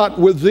camest not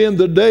within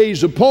the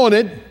days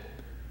appointed,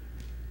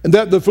 and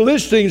that the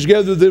Philistines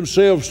gathered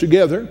themselves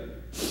together.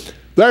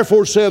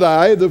 Therefore said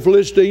I, the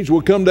Philistines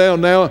will come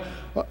down now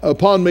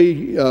upon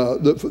me,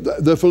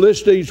 the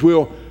Philistines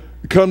will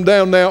come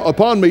down now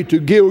upon me to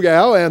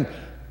Gilgal, and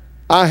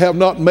I have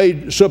not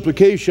made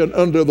supplication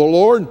unto the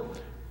Lord.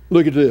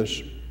 Look at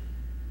this.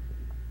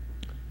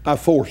 I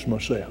forced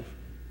myself.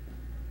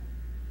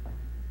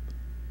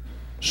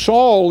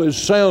 Saul is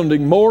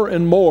sounding more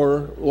and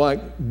more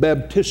like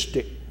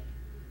Baptistic.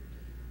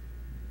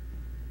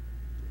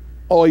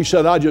 Oh, he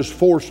said, I just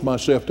forced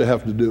myself to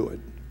have to do it.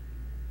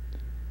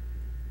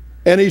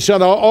 And he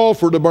said, I'll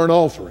offer the burnt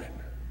offering.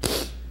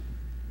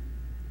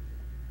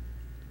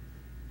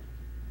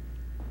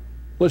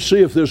 Let's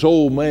see if this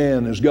old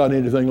man has got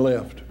anything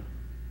left.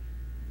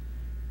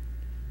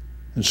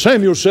 And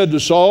Samuel said to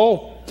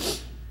Saul,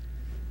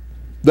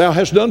 thou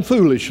hast done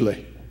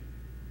foolishly.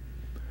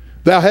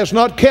 Thou hast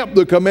not kept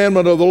the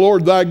commandment of the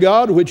Lord thy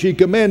God, which he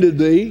commanded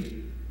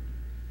thee.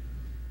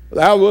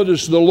 Thou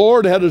wouldest, the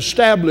Lord had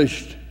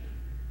established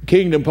the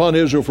kingdom upon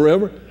Israel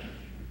forever.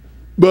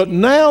 But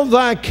now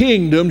thy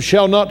kingdom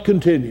shall not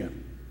continue.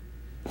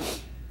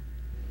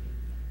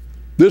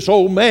 This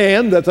old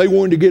man that they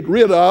wanted to get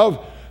rid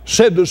of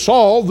said to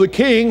Saul, the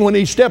king, when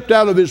he stepped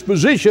out of his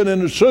position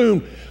and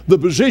assumed the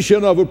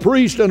position of a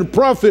priest and a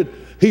prophet,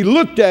 he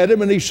looked at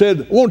him and he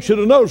said, I want you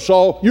to know,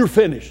 Saul, you're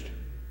finished.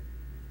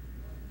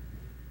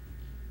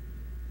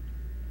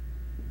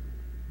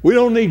 We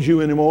don't need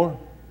you anymore.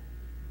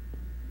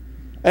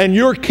 And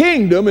your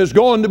kingdom is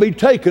going to be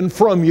taken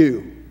from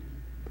you.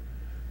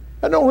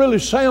 That don't really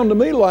sound to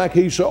me like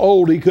he's so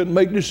old he couldn't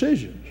make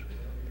decisions.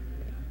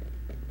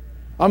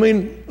 I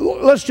mean,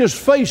 let's just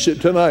face it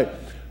tonight.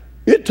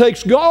 It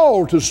takes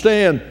gall to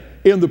stand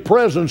in the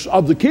presence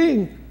of the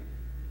king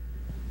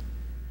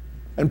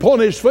and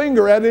point his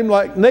finger at him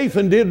like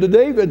Nathan did to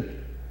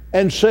David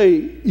and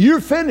say,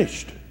 you're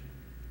finished.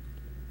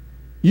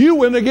 You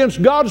went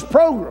against God's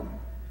program.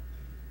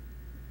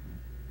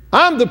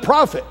 I'm the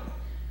prophet.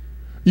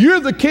 You're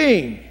the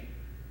king.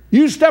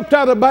 You stepped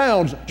out of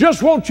bounds.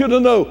 Just want you to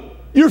know,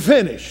 you're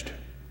finished.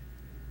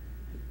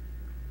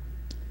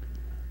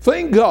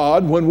 Thank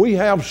God when we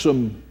have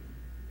some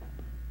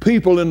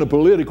people in the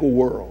political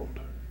world,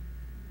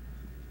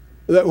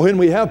 that when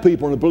we have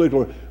people in the political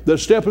world that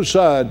step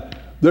aside,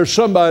 there's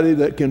somebody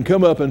that can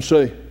come up and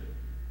say,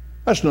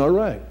 that's not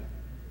right.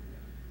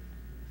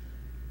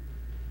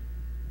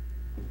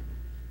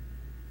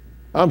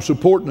 I'm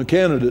supporting a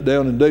candidate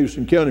down in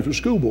Davidson County for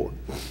school board.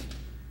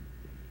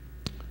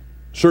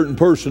 Certain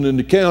person in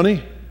the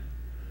county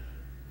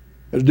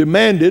has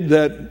demanded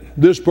that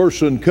this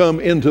person come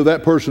into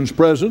that person's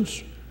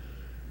presence,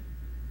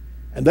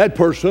 and that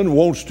person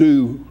wants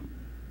to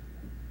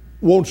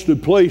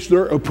place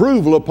their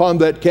approval upon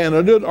that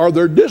candidate or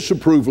their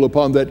disapproval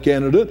upon that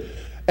candidate.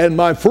 And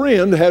my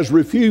friend has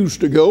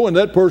refused to go, and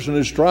that person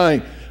is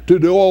trying to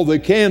do all they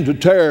can to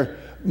tear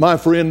my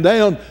friend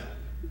down.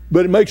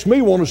 But it makes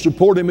me want to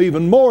support him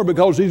even more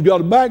because he's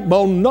got a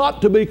backbone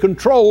not to be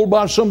controlled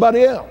by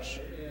somebody else.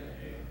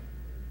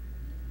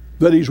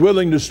 That he's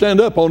willing to stand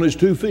up on his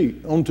 2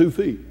 feet, on 2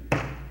 feet.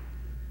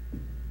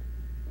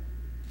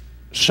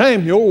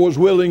 Samuel was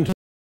willing to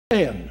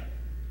stand.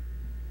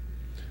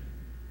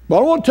 But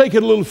I want to take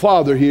it a little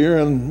farther here,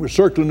 and we're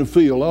circling the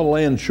field. I'll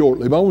land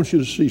shortly, but I want you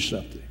to see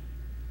something.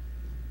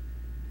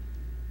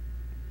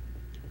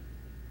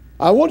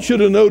 I want you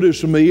to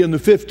notice me in the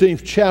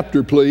 15th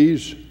chapter,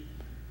 please,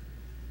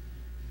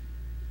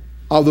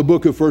 of the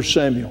book of 1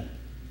 Samuel.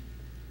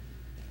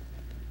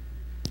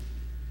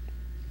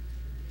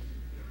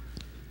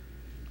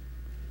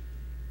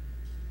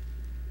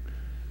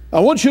 I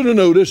want you to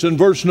notice in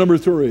verse number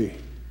 3.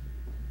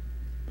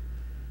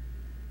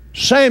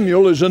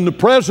 Samuel is in the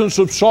presence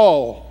of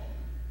Saul,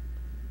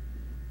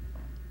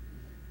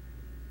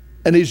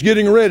 and he's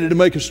getting ready to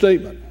make a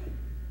statement.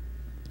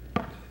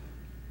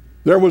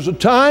 There was a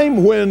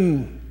time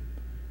when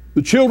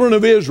the children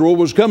of Israel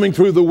was coming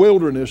through the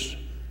wilderness,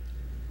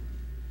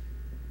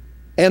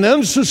 and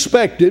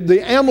unsuspected,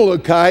 the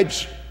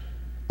Amalekites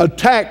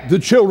attacked the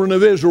children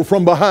of Israel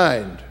from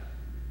behind.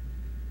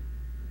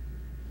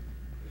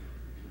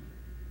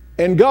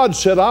 And God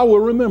said, I will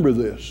remember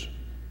this.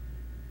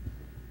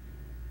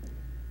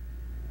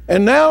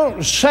 And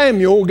now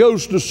Samuel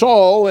goes to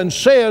Saul and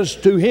says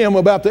to him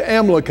about the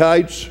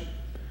Amalekites,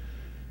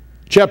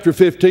 chapter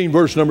 15,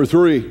 verse number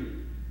 3.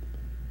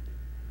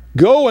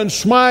 Go and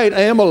smite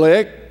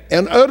Amalek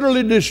and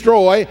utterly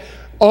destroy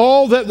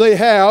all that they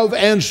have,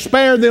 and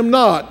spare them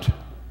not,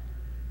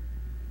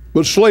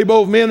 but slay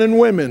both men and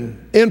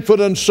women,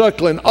 infant and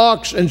suckling,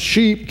 ox and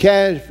sheep,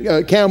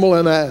 camel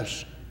and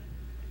ass.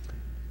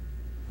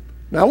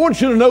 Now I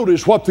want you to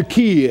notice what the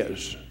key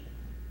is.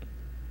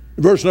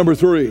 Verse number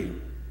 3.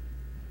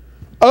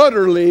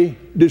 Utterly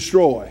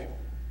destroy.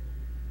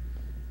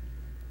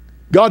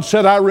 God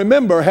said, I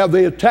remember how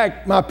they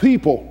attacked my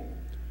people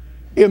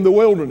in the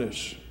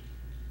wilderness.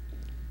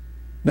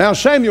 Now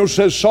Samuel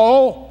says,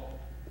 Saul,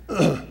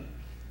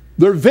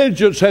 their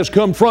vengeance has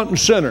come front and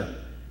center.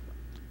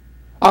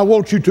 I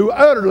want you to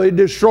utterly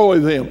destroy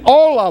them.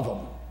 All of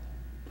them.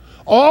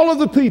 All of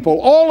the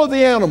people. All of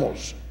the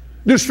animals.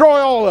 Destroy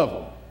all of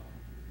them.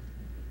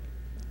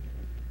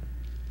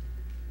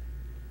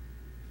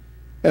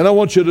 And I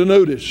want you to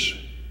notice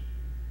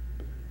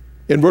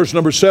in verse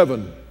number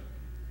 7.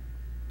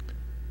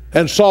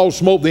 And Saul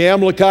smote the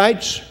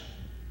Amalekites.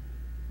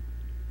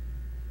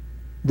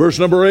 Verse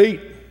number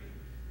 8.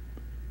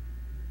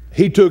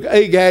 He took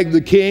Agag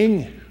the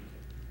king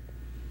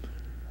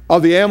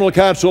of the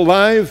Amalekites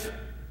alive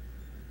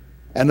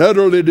and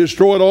utterly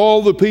destroyed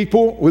all the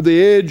people with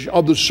the edge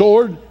of the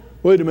sword.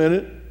 Wait a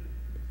minute.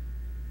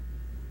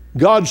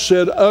 God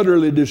said,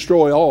 utterly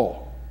destroy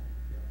all.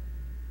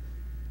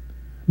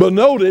 But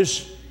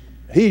notice,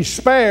 he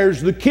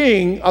spares the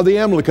king of the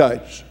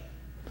Amalekites.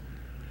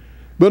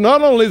 But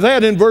not only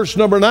that, in verse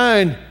number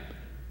 9,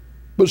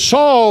 but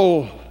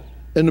Saul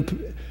and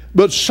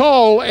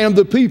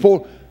the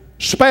people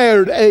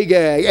spared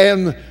Agag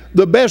and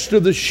the best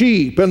of the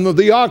sheep and of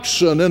the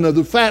oxen and of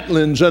the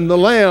fatlings and the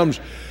lambs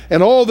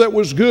and all that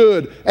was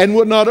good, and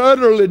would not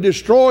utterly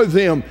destroy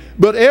them,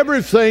 but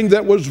everything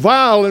that was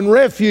vile and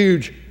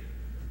refuge,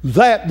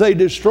 that they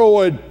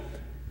destroyed.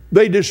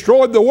 They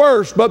destroyed the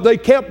worst, but they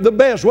kept the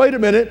best. Wait a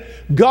minute.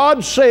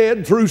 God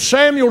said through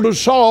Samuel to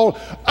Saul,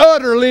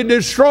 utterly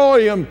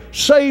destroy him,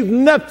 save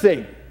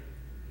nothing.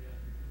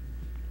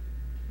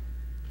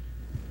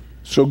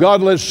 So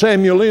God lets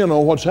Samuel in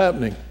on what's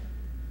happening.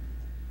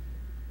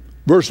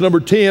 Verse number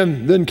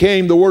 10, then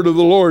came the word of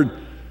the Lord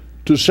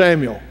to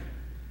Samuel.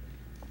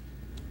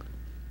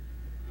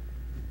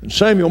 And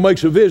Samuel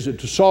makes a visit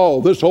to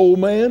Saul, this old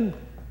man.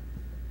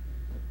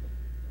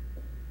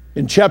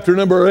 In chapter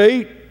number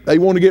 8, they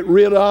want to get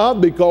rid of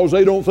because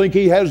they don't think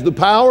he has the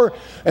power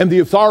and the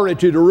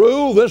authority to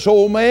rule. This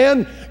old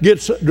man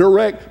gets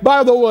direct.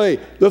 By the way,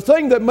 the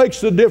thing that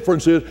makes the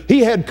difference is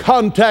he had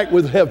contact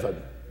with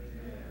heaven.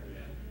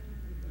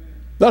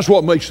 That's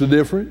what makes the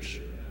difference.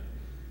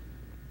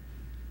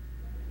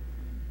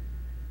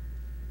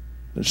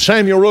 And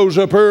Samuel rose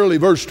up early,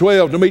 verse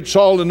 12, to meet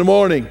Saul in the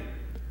morning.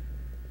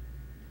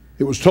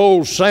 It was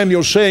told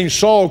Samuel saying,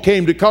 Saul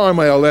came to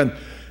Carmel, and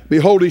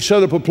behold, he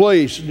set up a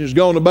place and is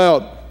gone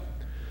about.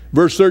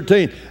 Verse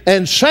 13,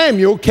 and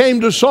Samuel came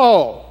to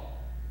Saul.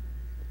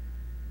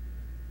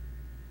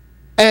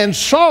 And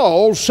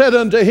Saul said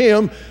unto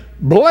him,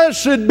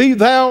 blessed be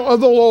thou of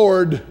the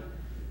Lord.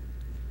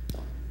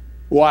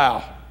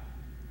 Wow.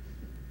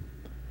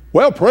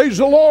 Well, praise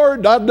the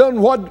Lord. I've done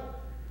what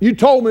you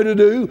told me to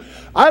do.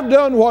 I've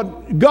done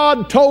what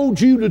God told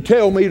you to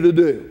tell me to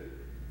do.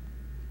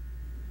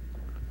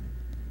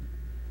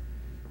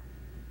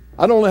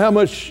 I don't know how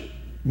much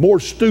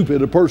more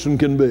stupid a person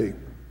can be.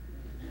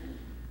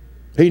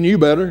 He knew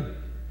better.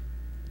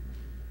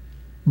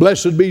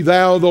 Blessed be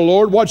thou the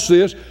Lord. Watch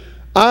this.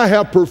 I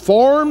have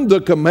performed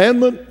the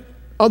commandment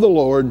of the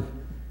Lord.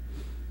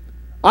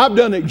 I've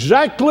done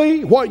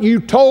exactly what you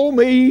told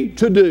me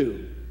to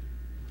do.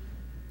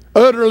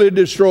 Utterly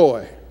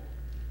destroy.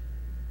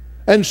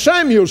 And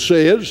Samuel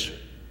says,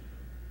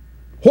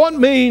 what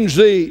means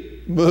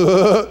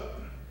the...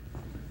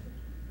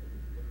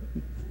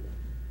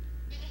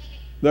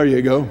 There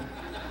you go.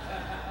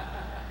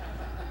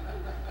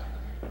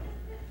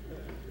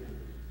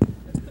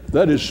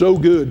 That is so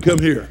good. Come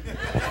here.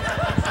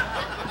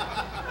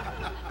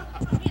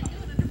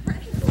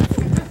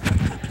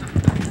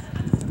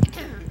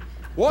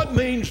 What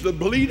means the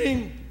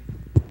bleeding?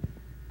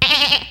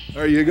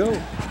 There you go.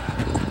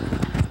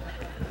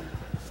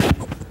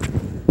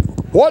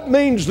 What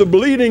means the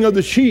bleeding of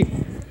the sheep?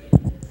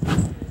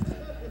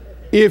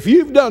 If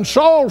you've done,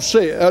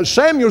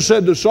 Samuel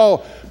said to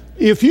Saul,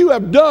 if you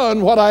have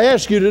done what I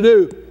ask you to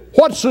do,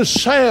 what's the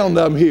sound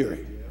I'm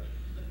hearing?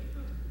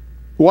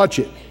 Watch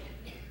it.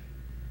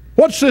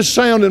 What's this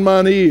sound in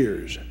mine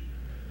ears?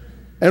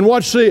 And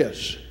watch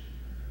this.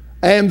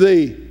 And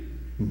the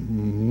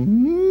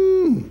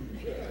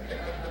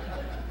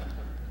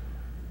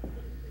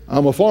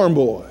I'm a farm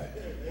boy.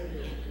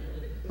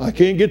 I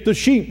can't get the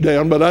sheep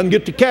down, but I can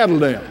get the cattle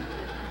down.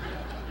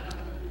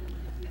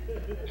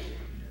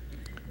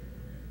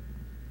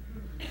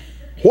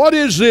 What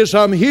is this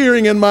I'm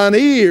hearing in mine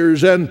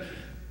ears, and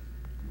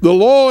the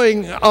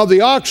lowing of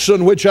the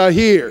oxen which I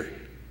hear?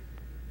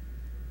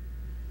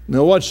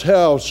 Now watch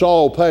how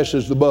Saul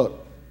passes the buck.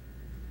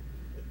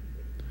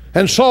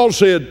 And Saul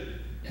said,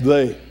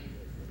 they.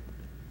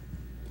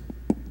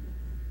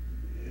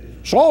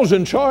 Saul's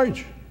in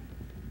charge.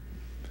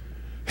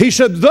 He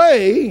said,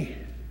 they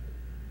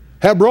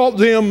have brought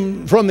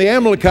them from the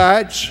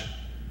Amalekites,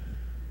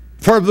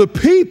 for the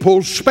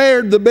people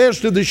spared the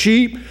best of the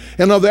sheep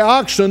and of the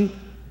oxen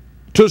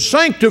to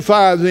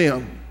sanctify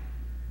them,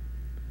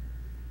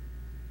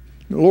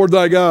 the Lord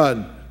thy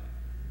God.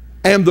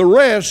 And the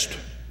rest,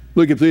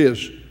 look at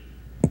this,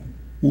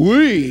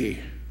 we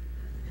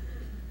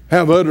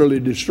have utterly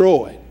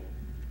destroyed.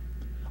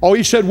 Oh,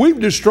 he said, we've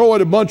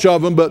destroyed a bunch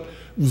of them, but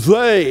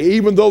they,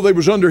 even though they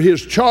was under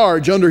his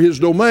charge, under his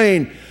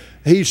domain,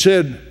 he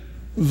said,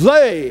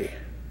 they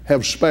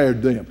have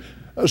spared them.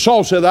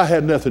 Saul said, I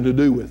had nothing to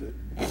do with it.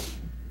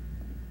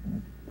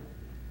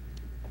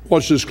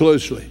 Watch this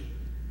closely.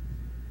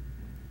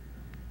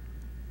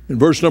 In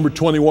verse number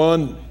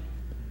 21,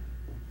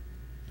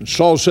 and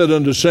Saul said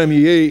unto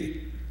Samuel,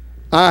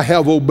 I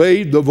have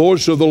obeyed the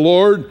voice of the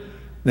Lord,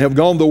 and have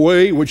gone the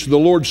way which the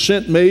Lord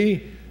sent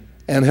me,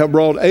 and have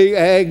brought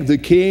Agag, the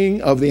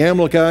king of the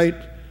Amalekite,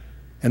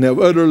 and have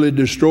utterly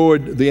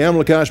destroyed the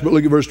Amalekites. But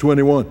look at verse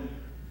 21.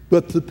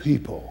 But the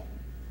people.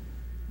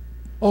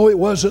 Oh, it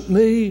wasn't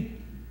me.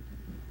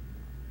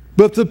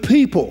 But the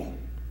people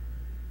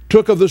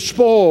took of the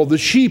spoil, the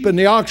sheep and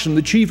the oxen,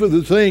 the chief of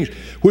the things,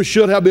 which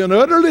should have been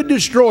utterly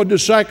destroyed to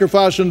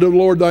sacrifice unto the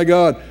Lord thy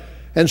God,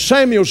 And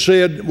Samuel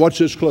said, watch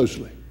this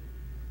closely,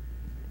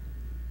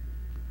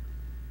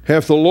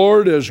 hath the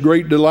Lord as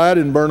great delight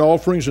in burnt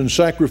offerings and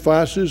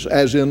sacrifices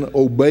as in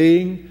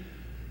obeying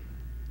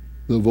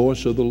the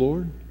voice of the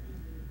Lord?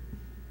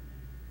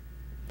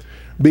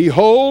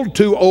 Behold,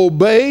 to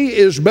obey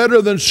is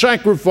better than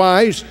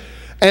sacrifice,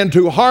 and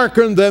to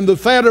hearken than the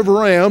fat of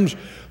rams.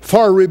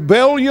 For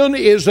rebellion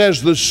is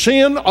as the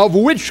sin of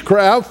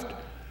witchcraft,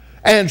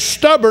 and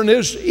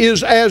stubbornness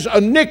is as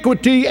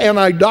iniquity and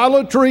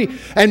idolatry.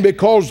 And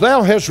because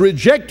thou hast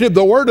rejected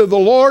the word of the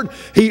Lord,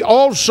 he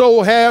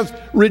also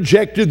hath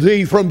rejected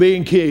thee from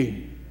being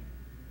king.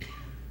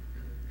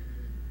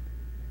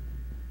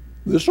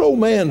 This old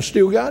man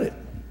still got it.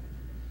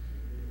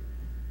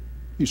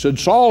 He said,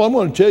 Saul, I'm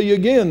going to tell you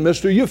again,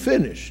 mister, you're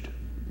finished.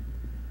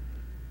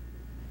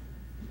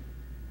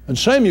 And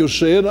Samuel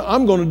said,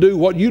 I'm going to do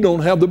what you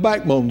don't have the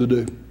backbone to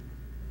do.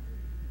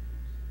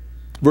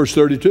 Verse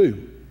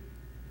 32.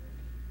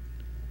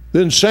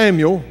 Then said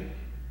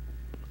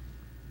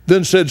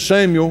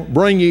Samuel,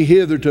 bring ye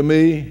hither to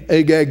me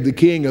Agag the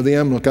king of the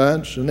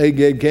Amalekites. And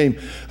Agag came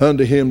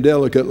unto him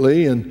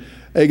delicately. And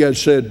Agag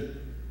said,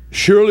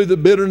 surely the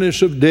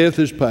bitterness of death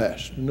is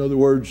past. In other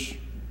words,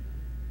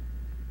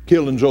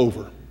 killing's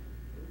over.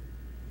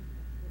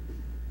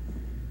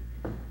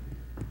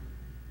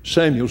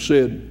 Samuel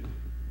said,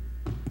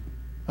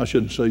 I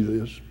shouldn't say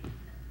this.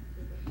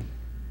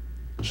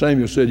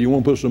 Samuel said, you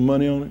want to put some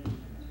money on it?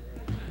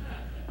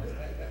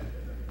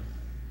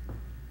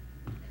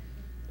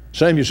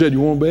 Samuel said, you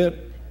want to bet?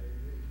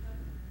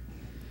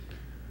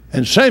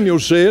 And Samuel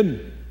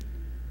said,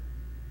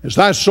 as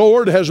thy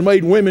sword has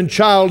made women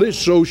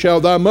childish, so shall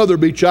thy mother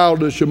be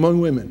childish among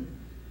women.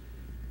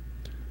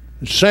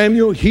 And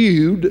Samuel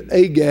hewed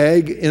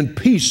Agag in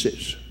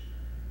pieces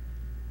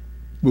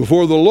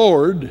before the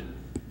Lord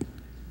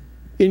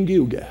in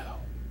Gilgal.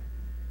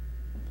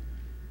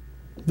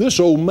 This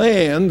old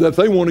man that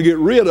they want to get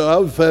rid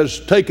of has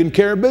taken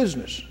care of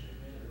business.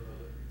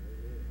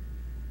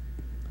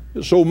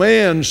 This old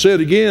man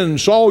said again,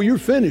 Saul, you're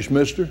finished,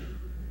 mister.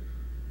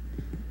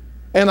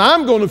 And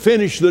I'm going to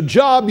finish the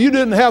job you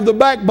didn't have the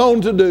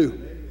backbone to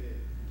do.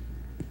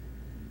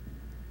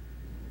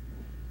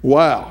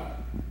 Wow.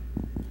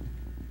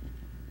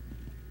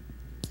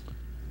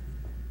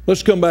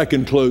 Let's come back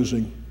in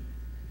closing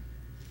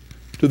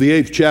to the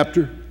 8th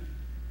chapter.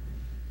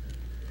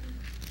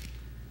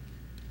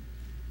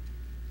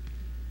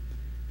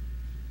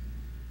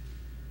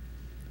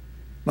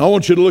 I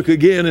want you to look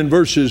again in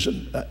verses,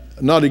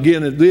 not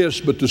again at this,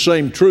 but the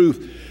same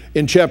truth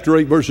in chapter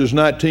 8, verses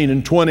 19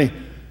 and 20.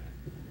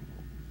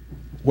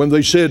 When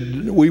they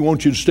said, we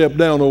want you to step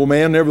down, old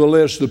man,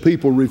 nevertheless the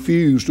people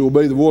refused to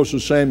obey the voice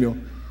of Samuel.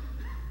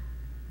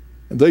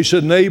 And they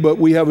said, nay, but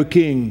we have a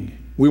king.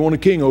 We want a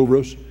king over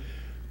us,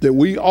 that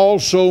we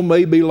also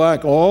may be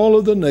like all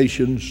of the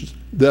nations,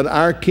 that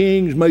our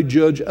kings may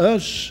judge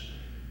us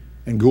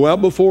and go out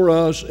before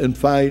us and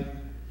fight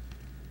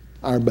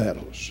our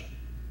battles.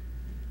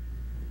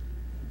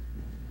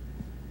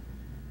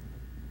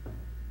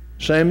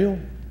 Samuel,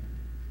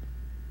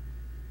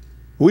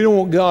 we don't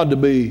want God to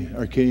be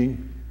our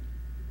king.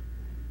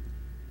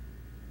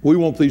 We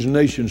want these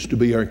nations to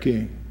be our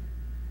king.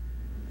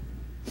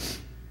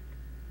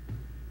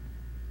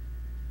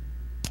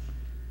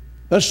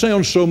 That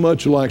sounds so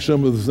much like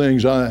some of the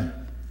things I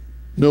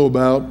know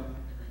about,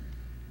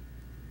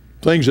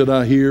 things that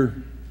I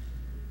hear.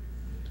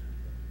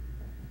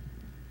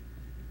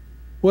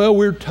 Well,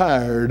 we're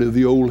tired of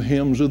the old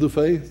hymns of the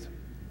faith.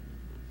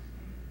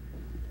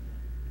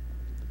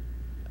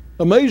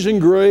 Amazing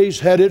Grace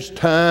had its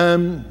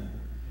time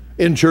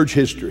in church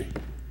history.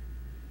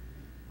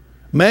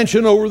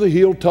 Mansion over the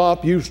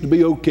hilltop used to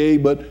be okay,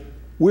 but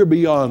we're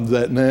beyond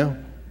that now.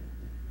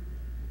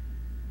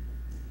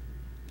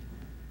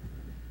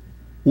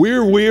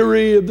 We're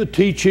weary of the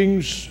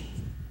teachings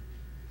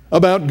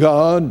about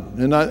God,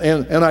 and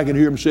I can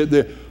hear them say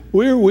there,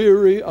 we're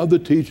weary of the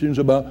teachings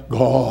about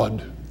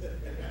God.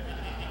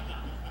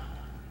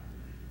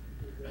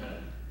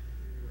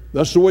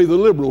 That's the way the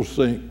liberals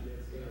think.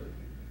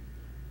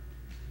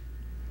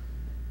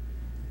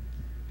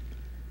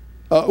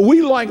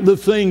 We like the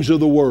things of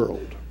the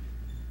world.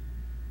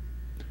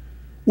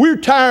 We're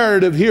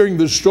tired of hearing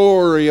the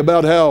story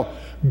about how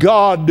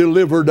God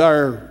delivered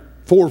our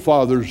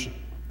forefathers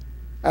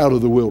out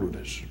of the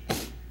wilderness.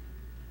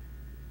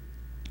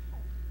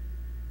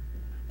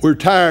 We're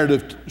tired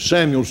of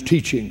Samuel's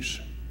teachings.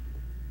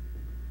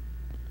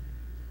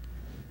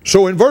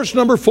 So in verse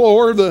number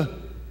 4,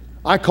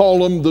 I call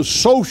them the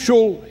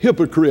social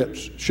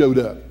hypocrites showed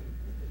up.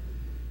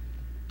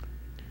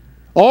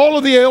 All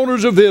of the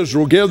elders of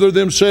Israel gathered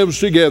themselves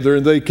together,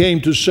 and they came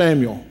to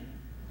Samuel.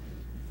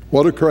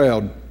 What a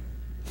crowd.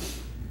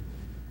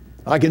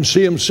 I can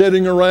see them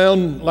sitting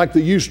around like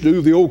they used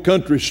to, the old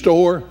country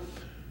store,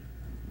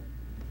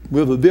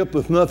 with a dip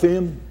of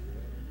nothing,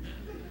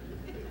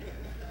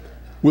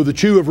 with a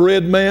chew of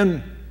red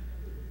man.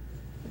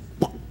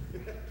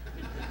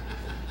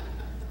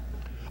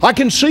 I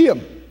can see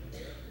them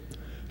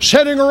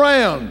sitting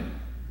around,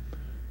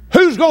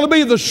 Who's going to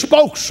be the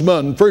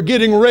spokesman for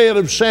getting rid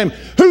of Samuel?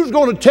 Who's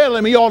going to tell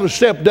him he ought to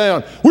step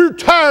down? We're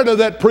tired of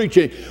that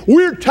preaching.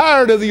 We're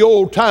tired of the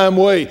old time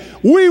way.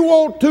 We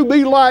want to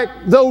be like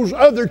those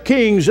other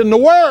kings in the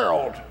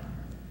world.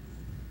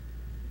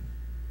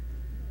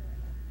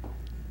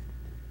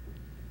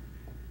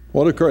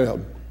 What a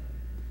crowd.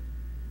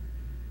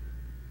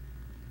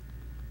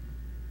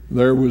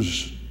 There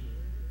was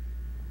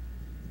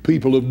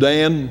people of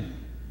Dan.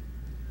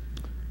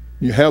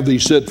 You have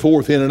these set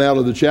forth in and out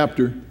of the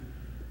chapter.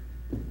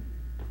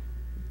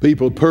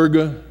 People of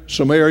Perga,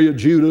 Samaria,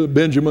 Judah,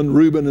 Benjamin,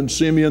 Reuben, and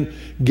Simeon,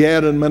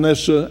 Gad and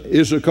Manasseh,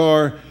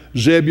 Issachar,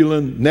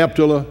 Zebulun,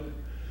 Naphtali,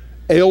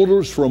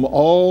 elders from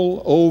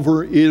all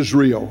over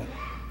Israel.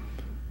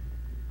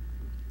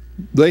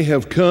 They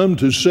have come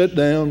to sit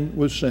down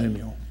with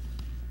Samuel.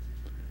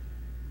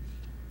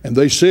 And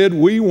they said,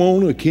 we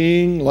want a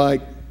king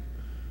like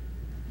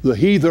the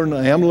heathen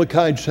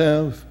Amalekites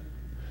have.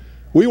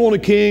 We want a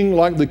king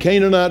like the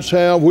Canaanites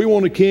have. We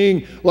want a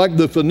king like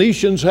the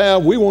Phoenicians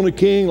have. We want a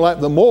king like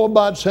the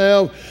Moabites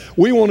have.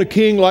 We want a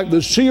king like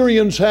the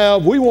Syrians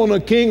have. We want a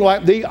king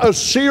like the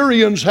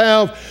Assyrians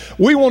have.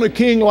 We want a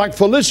king like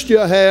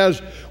Philistia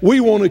has. We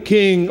want a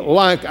king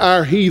like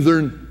our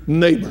heathen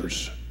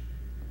neighbors.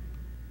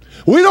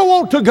 We don't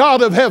want the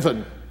God of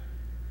heaven.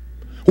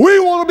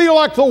 We want to be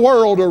like the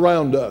world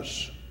around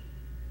us.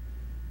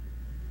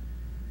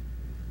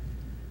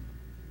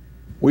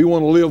 We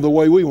want to live the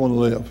way we want to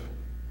live.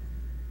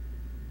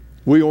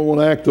 We don't want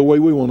to act the way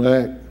we want to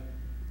act.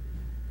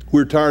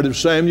 We're tired of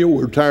Samuel.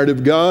 We're tired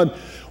of God.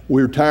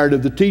 We're tired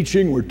of the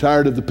teaching. We're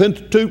tired of the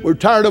Pentateuch. We're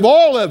tired of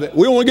all of it.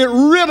 We want to get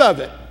rid of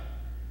it.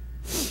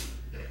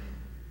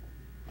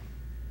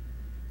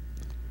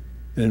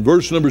 And in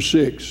verse number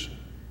 6,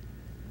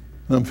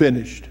 I'm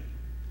finished.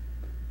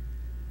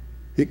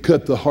 It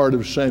cut the heart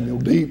of Samuel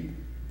deep.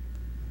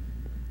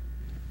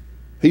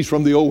 He's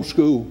from the old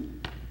school.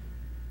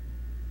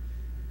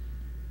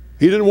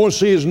 He didn't want to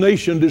see his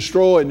nation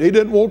destroyed. He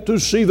didn't want to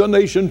see the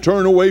nation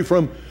turn away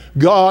from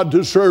God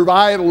to serve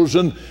idols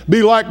and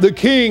be like the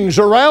kings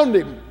around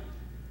him.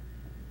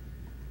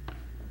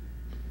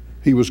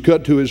 He was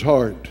cut to his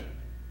heart.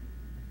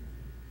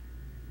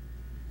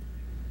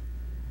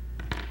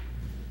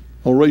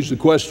 I'll raise the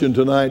question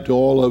tonight to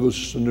all of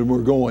us, and then we're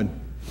going.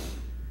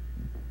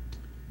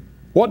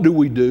 What do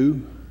we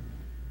do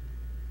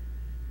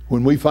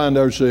when we find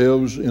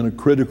ourselves in a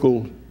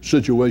critical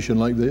situation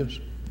like this?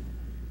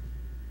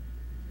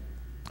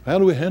 How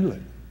do we handle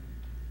it?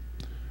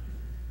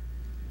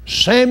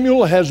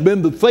 Samuel has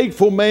been the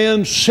faithful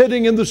man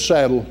sitting in the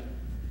saddle,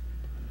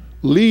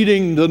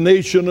 leading the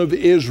nation of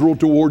Israel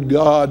toward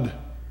God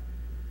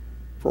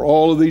for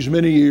all of these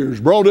many years,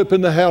 brought up in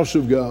the house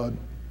of God.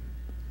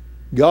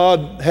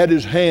 God had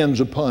his hands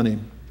upon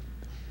him.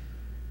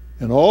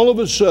 And all of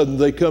a sudden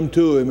they come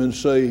to him and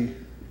say,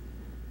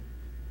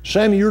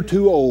 Samuel, you're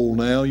too old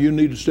now. You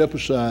need to step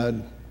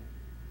aside.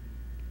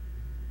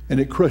 And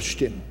it crushed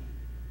him.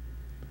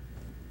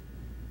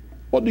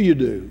 What do you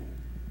do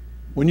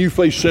when you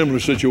face similar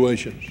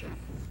situations?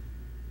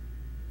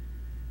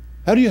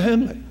 How do you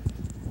handle it?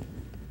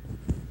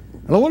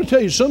 And I want to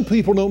tell you, some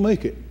people don't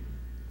make it.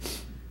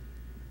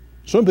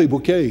 Some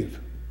people cave.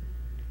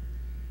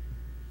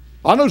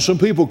 I know some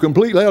people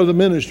completely out of the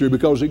ministry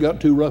because it got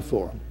too rough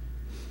for them.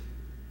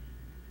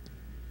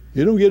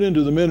 You don't get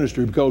into the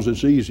ministry because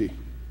it's easy.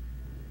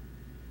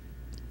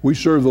 We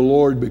serve the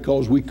Lord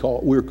because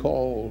we're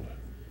called.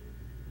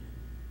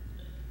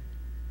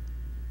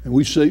 And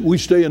we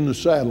stay in the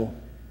saddle.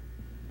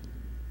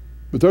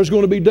 But there's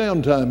going to be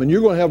downtime, and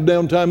you're going to have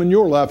downtime in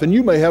your life, and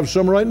you may have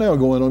some right now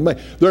going on.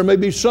 There may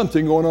be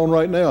something going on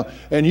right now,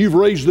 and you've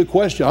raised the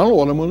question, I don't know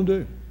what I'm going to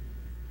do.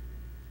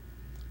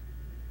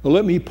 Well,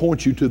 let me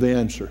point you to the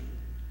answer.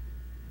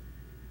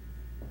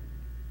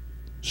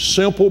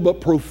 Simple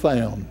but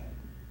profound.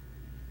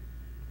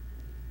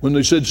 When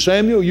they said,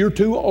 Samuel, you're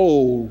too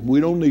old. We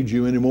don't need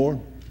you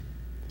anymore.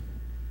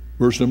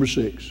 Verse number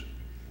 6.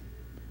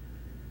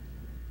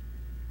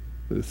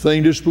 The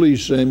thing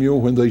displeased Samuel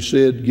when they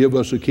said, give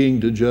us a king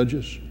to judge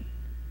us.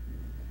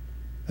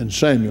 And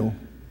Samuel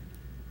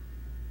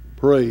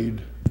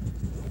prayed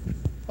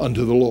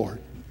unto the Lord.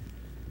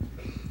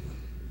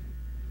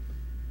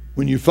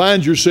 When you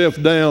find yourself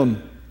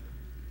down,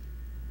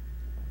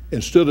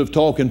 instead of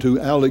talking to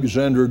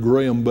Alexander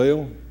Graham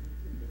Bell,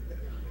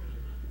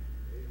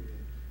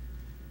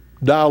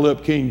 dial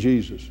up King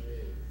Jesus.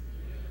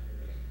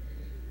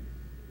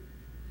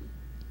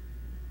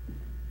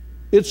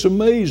 It's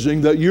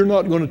amazing that you're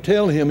not going to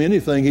tell him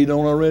anything he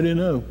don't already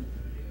know.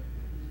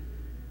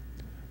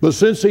 But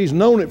since he's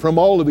known it from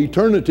all of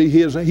eternity,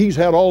 he's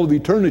had all of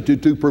eternity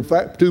to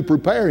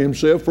prepare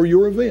himself for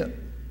your event.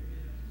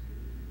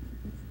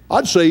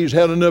 I'd say he's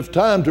had enough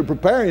time to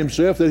prepare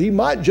himself that he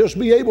might just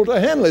be able to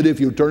handle it if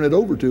you turn it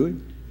over to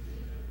him.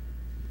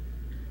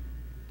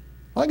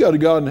 I got a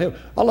God in heaven.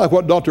 I like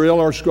what Dr.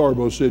 L.R.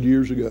 Scarborough said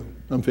years ago.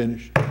 I'm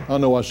finished. I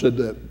know I said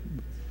that.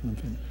 I'm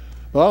finished.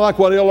 But I like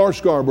what L.R.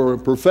 Scarborough, a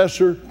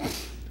professor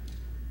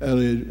at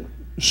a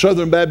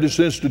Southern Baptist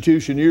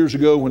Institution years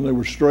ago when they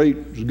were straight.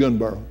 It was a gun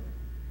barrel.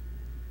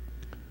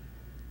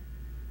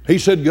 He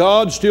said,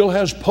 God still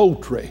has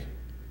poultry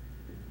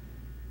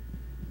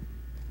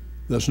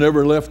that's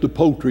never left the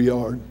poultry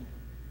yard.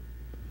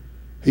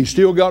 He's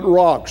still got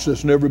rocks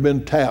that's never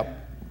been tapped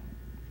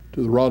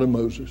to the rod of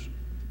Moses.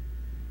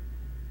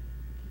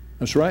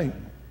 That's right.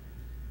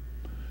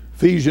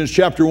 Ephesians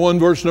chapter 1,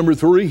 verse number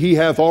 3, He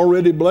hath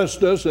already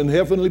blessed us in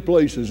heavenly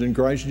places in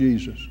Christ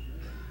Jesus.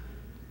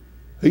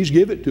 He's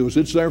given it to us.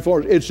 It's there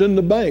for us. It's in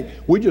the bank.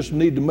 We just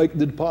need to make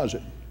the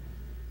deposit.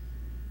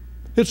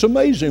 It's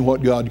amazing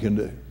what God can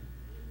do.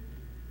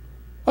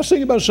 I was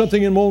thinking about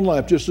something in my own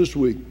life just this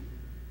week.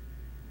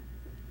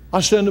 I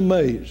stand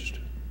amazed.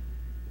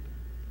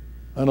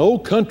 An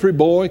old country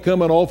boy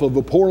coming off of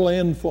a poor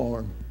land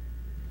farm.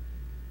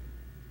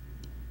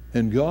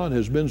 And God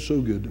has been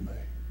so good to me.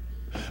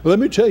 Let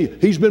me tell you,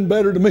 He's been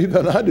better to me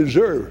than I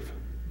deserve.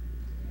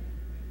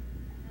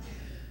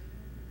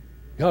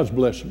 God's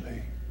blessed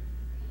me.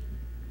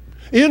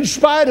 In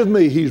spite of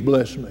me, He's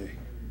blessed me.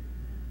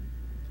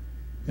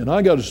 And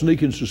I got a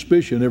sneaking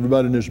suspicion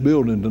everybody in this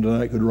building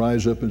tonight could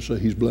rise up and say,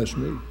 He's blessed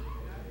me.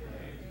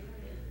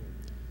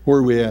 Where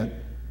are we at?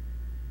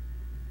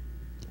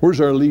 Where's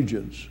our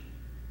allegiance?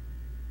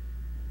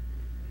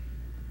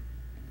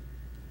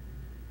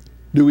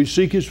 Do we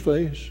seek His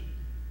face?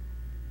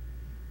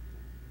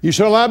 You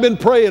say, well, I've been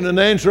praying and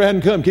the answer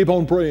hadn't come. Keep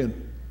on praying.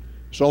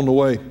 It's on the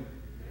way.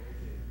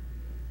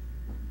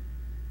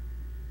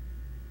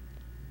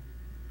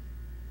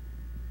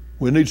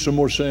 We need some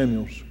more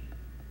Samuels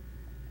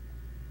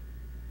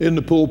in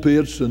the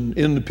pulpits and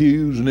in the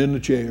pews and in the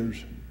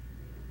chairs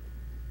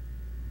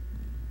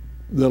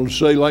that'll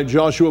say like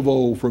Joshua of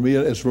old, for me,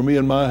 as for me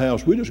and my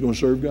house, we're just going to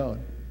serve God.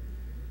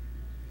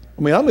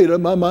 I mean, I made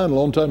up my mind a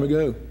long time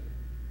ago.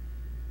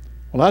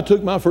 When I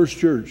took my first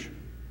church,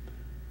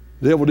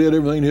 the devil did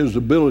everything in his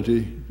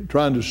ability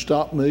trying to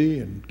stop me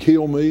and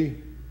kill me.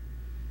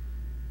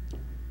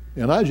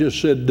 And I just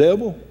said,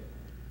 devil,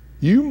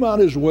 you might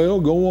as well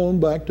go on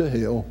back to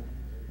hell.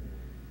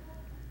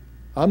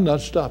 I'm not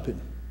stopping.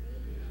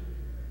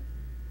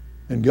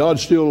 And God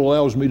still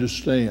allows me to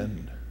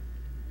stand.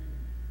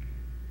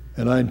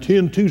 And I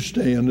intend to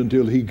stand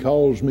until He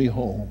calls me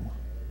home.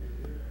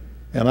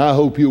 And I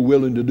hope you're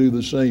willing to do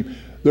the same.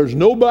 There's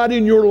nobody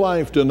in your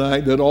life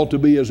tonight that ought to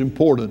be as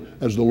important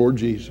as the Lord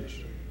Jesus.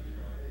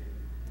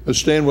 Let's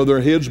stand with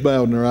our heads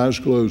bowed and our eyes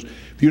closed.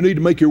 If you need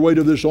to make your way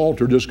to this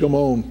altar, just come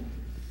on.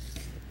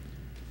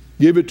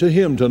 Give it to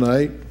Him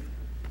tonight.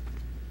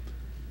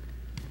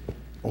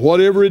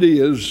 Whatever it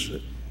is,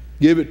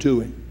 give it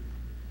to Him.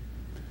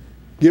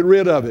 Get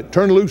rid of it.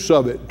 Turn loose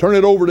of it. Turn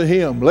it over to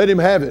Him. Let Him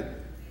have it.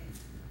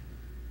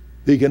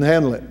 He can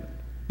handle it.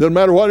 Doesn't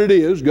matter what it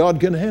is, God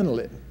can handle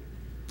it.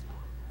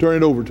 Turn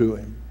it over to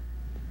Him.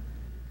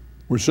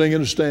 We're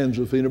singing a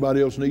stanza. If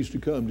anybody else needs to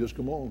come, just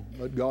come on.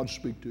 Let God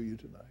speak to you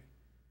tonight.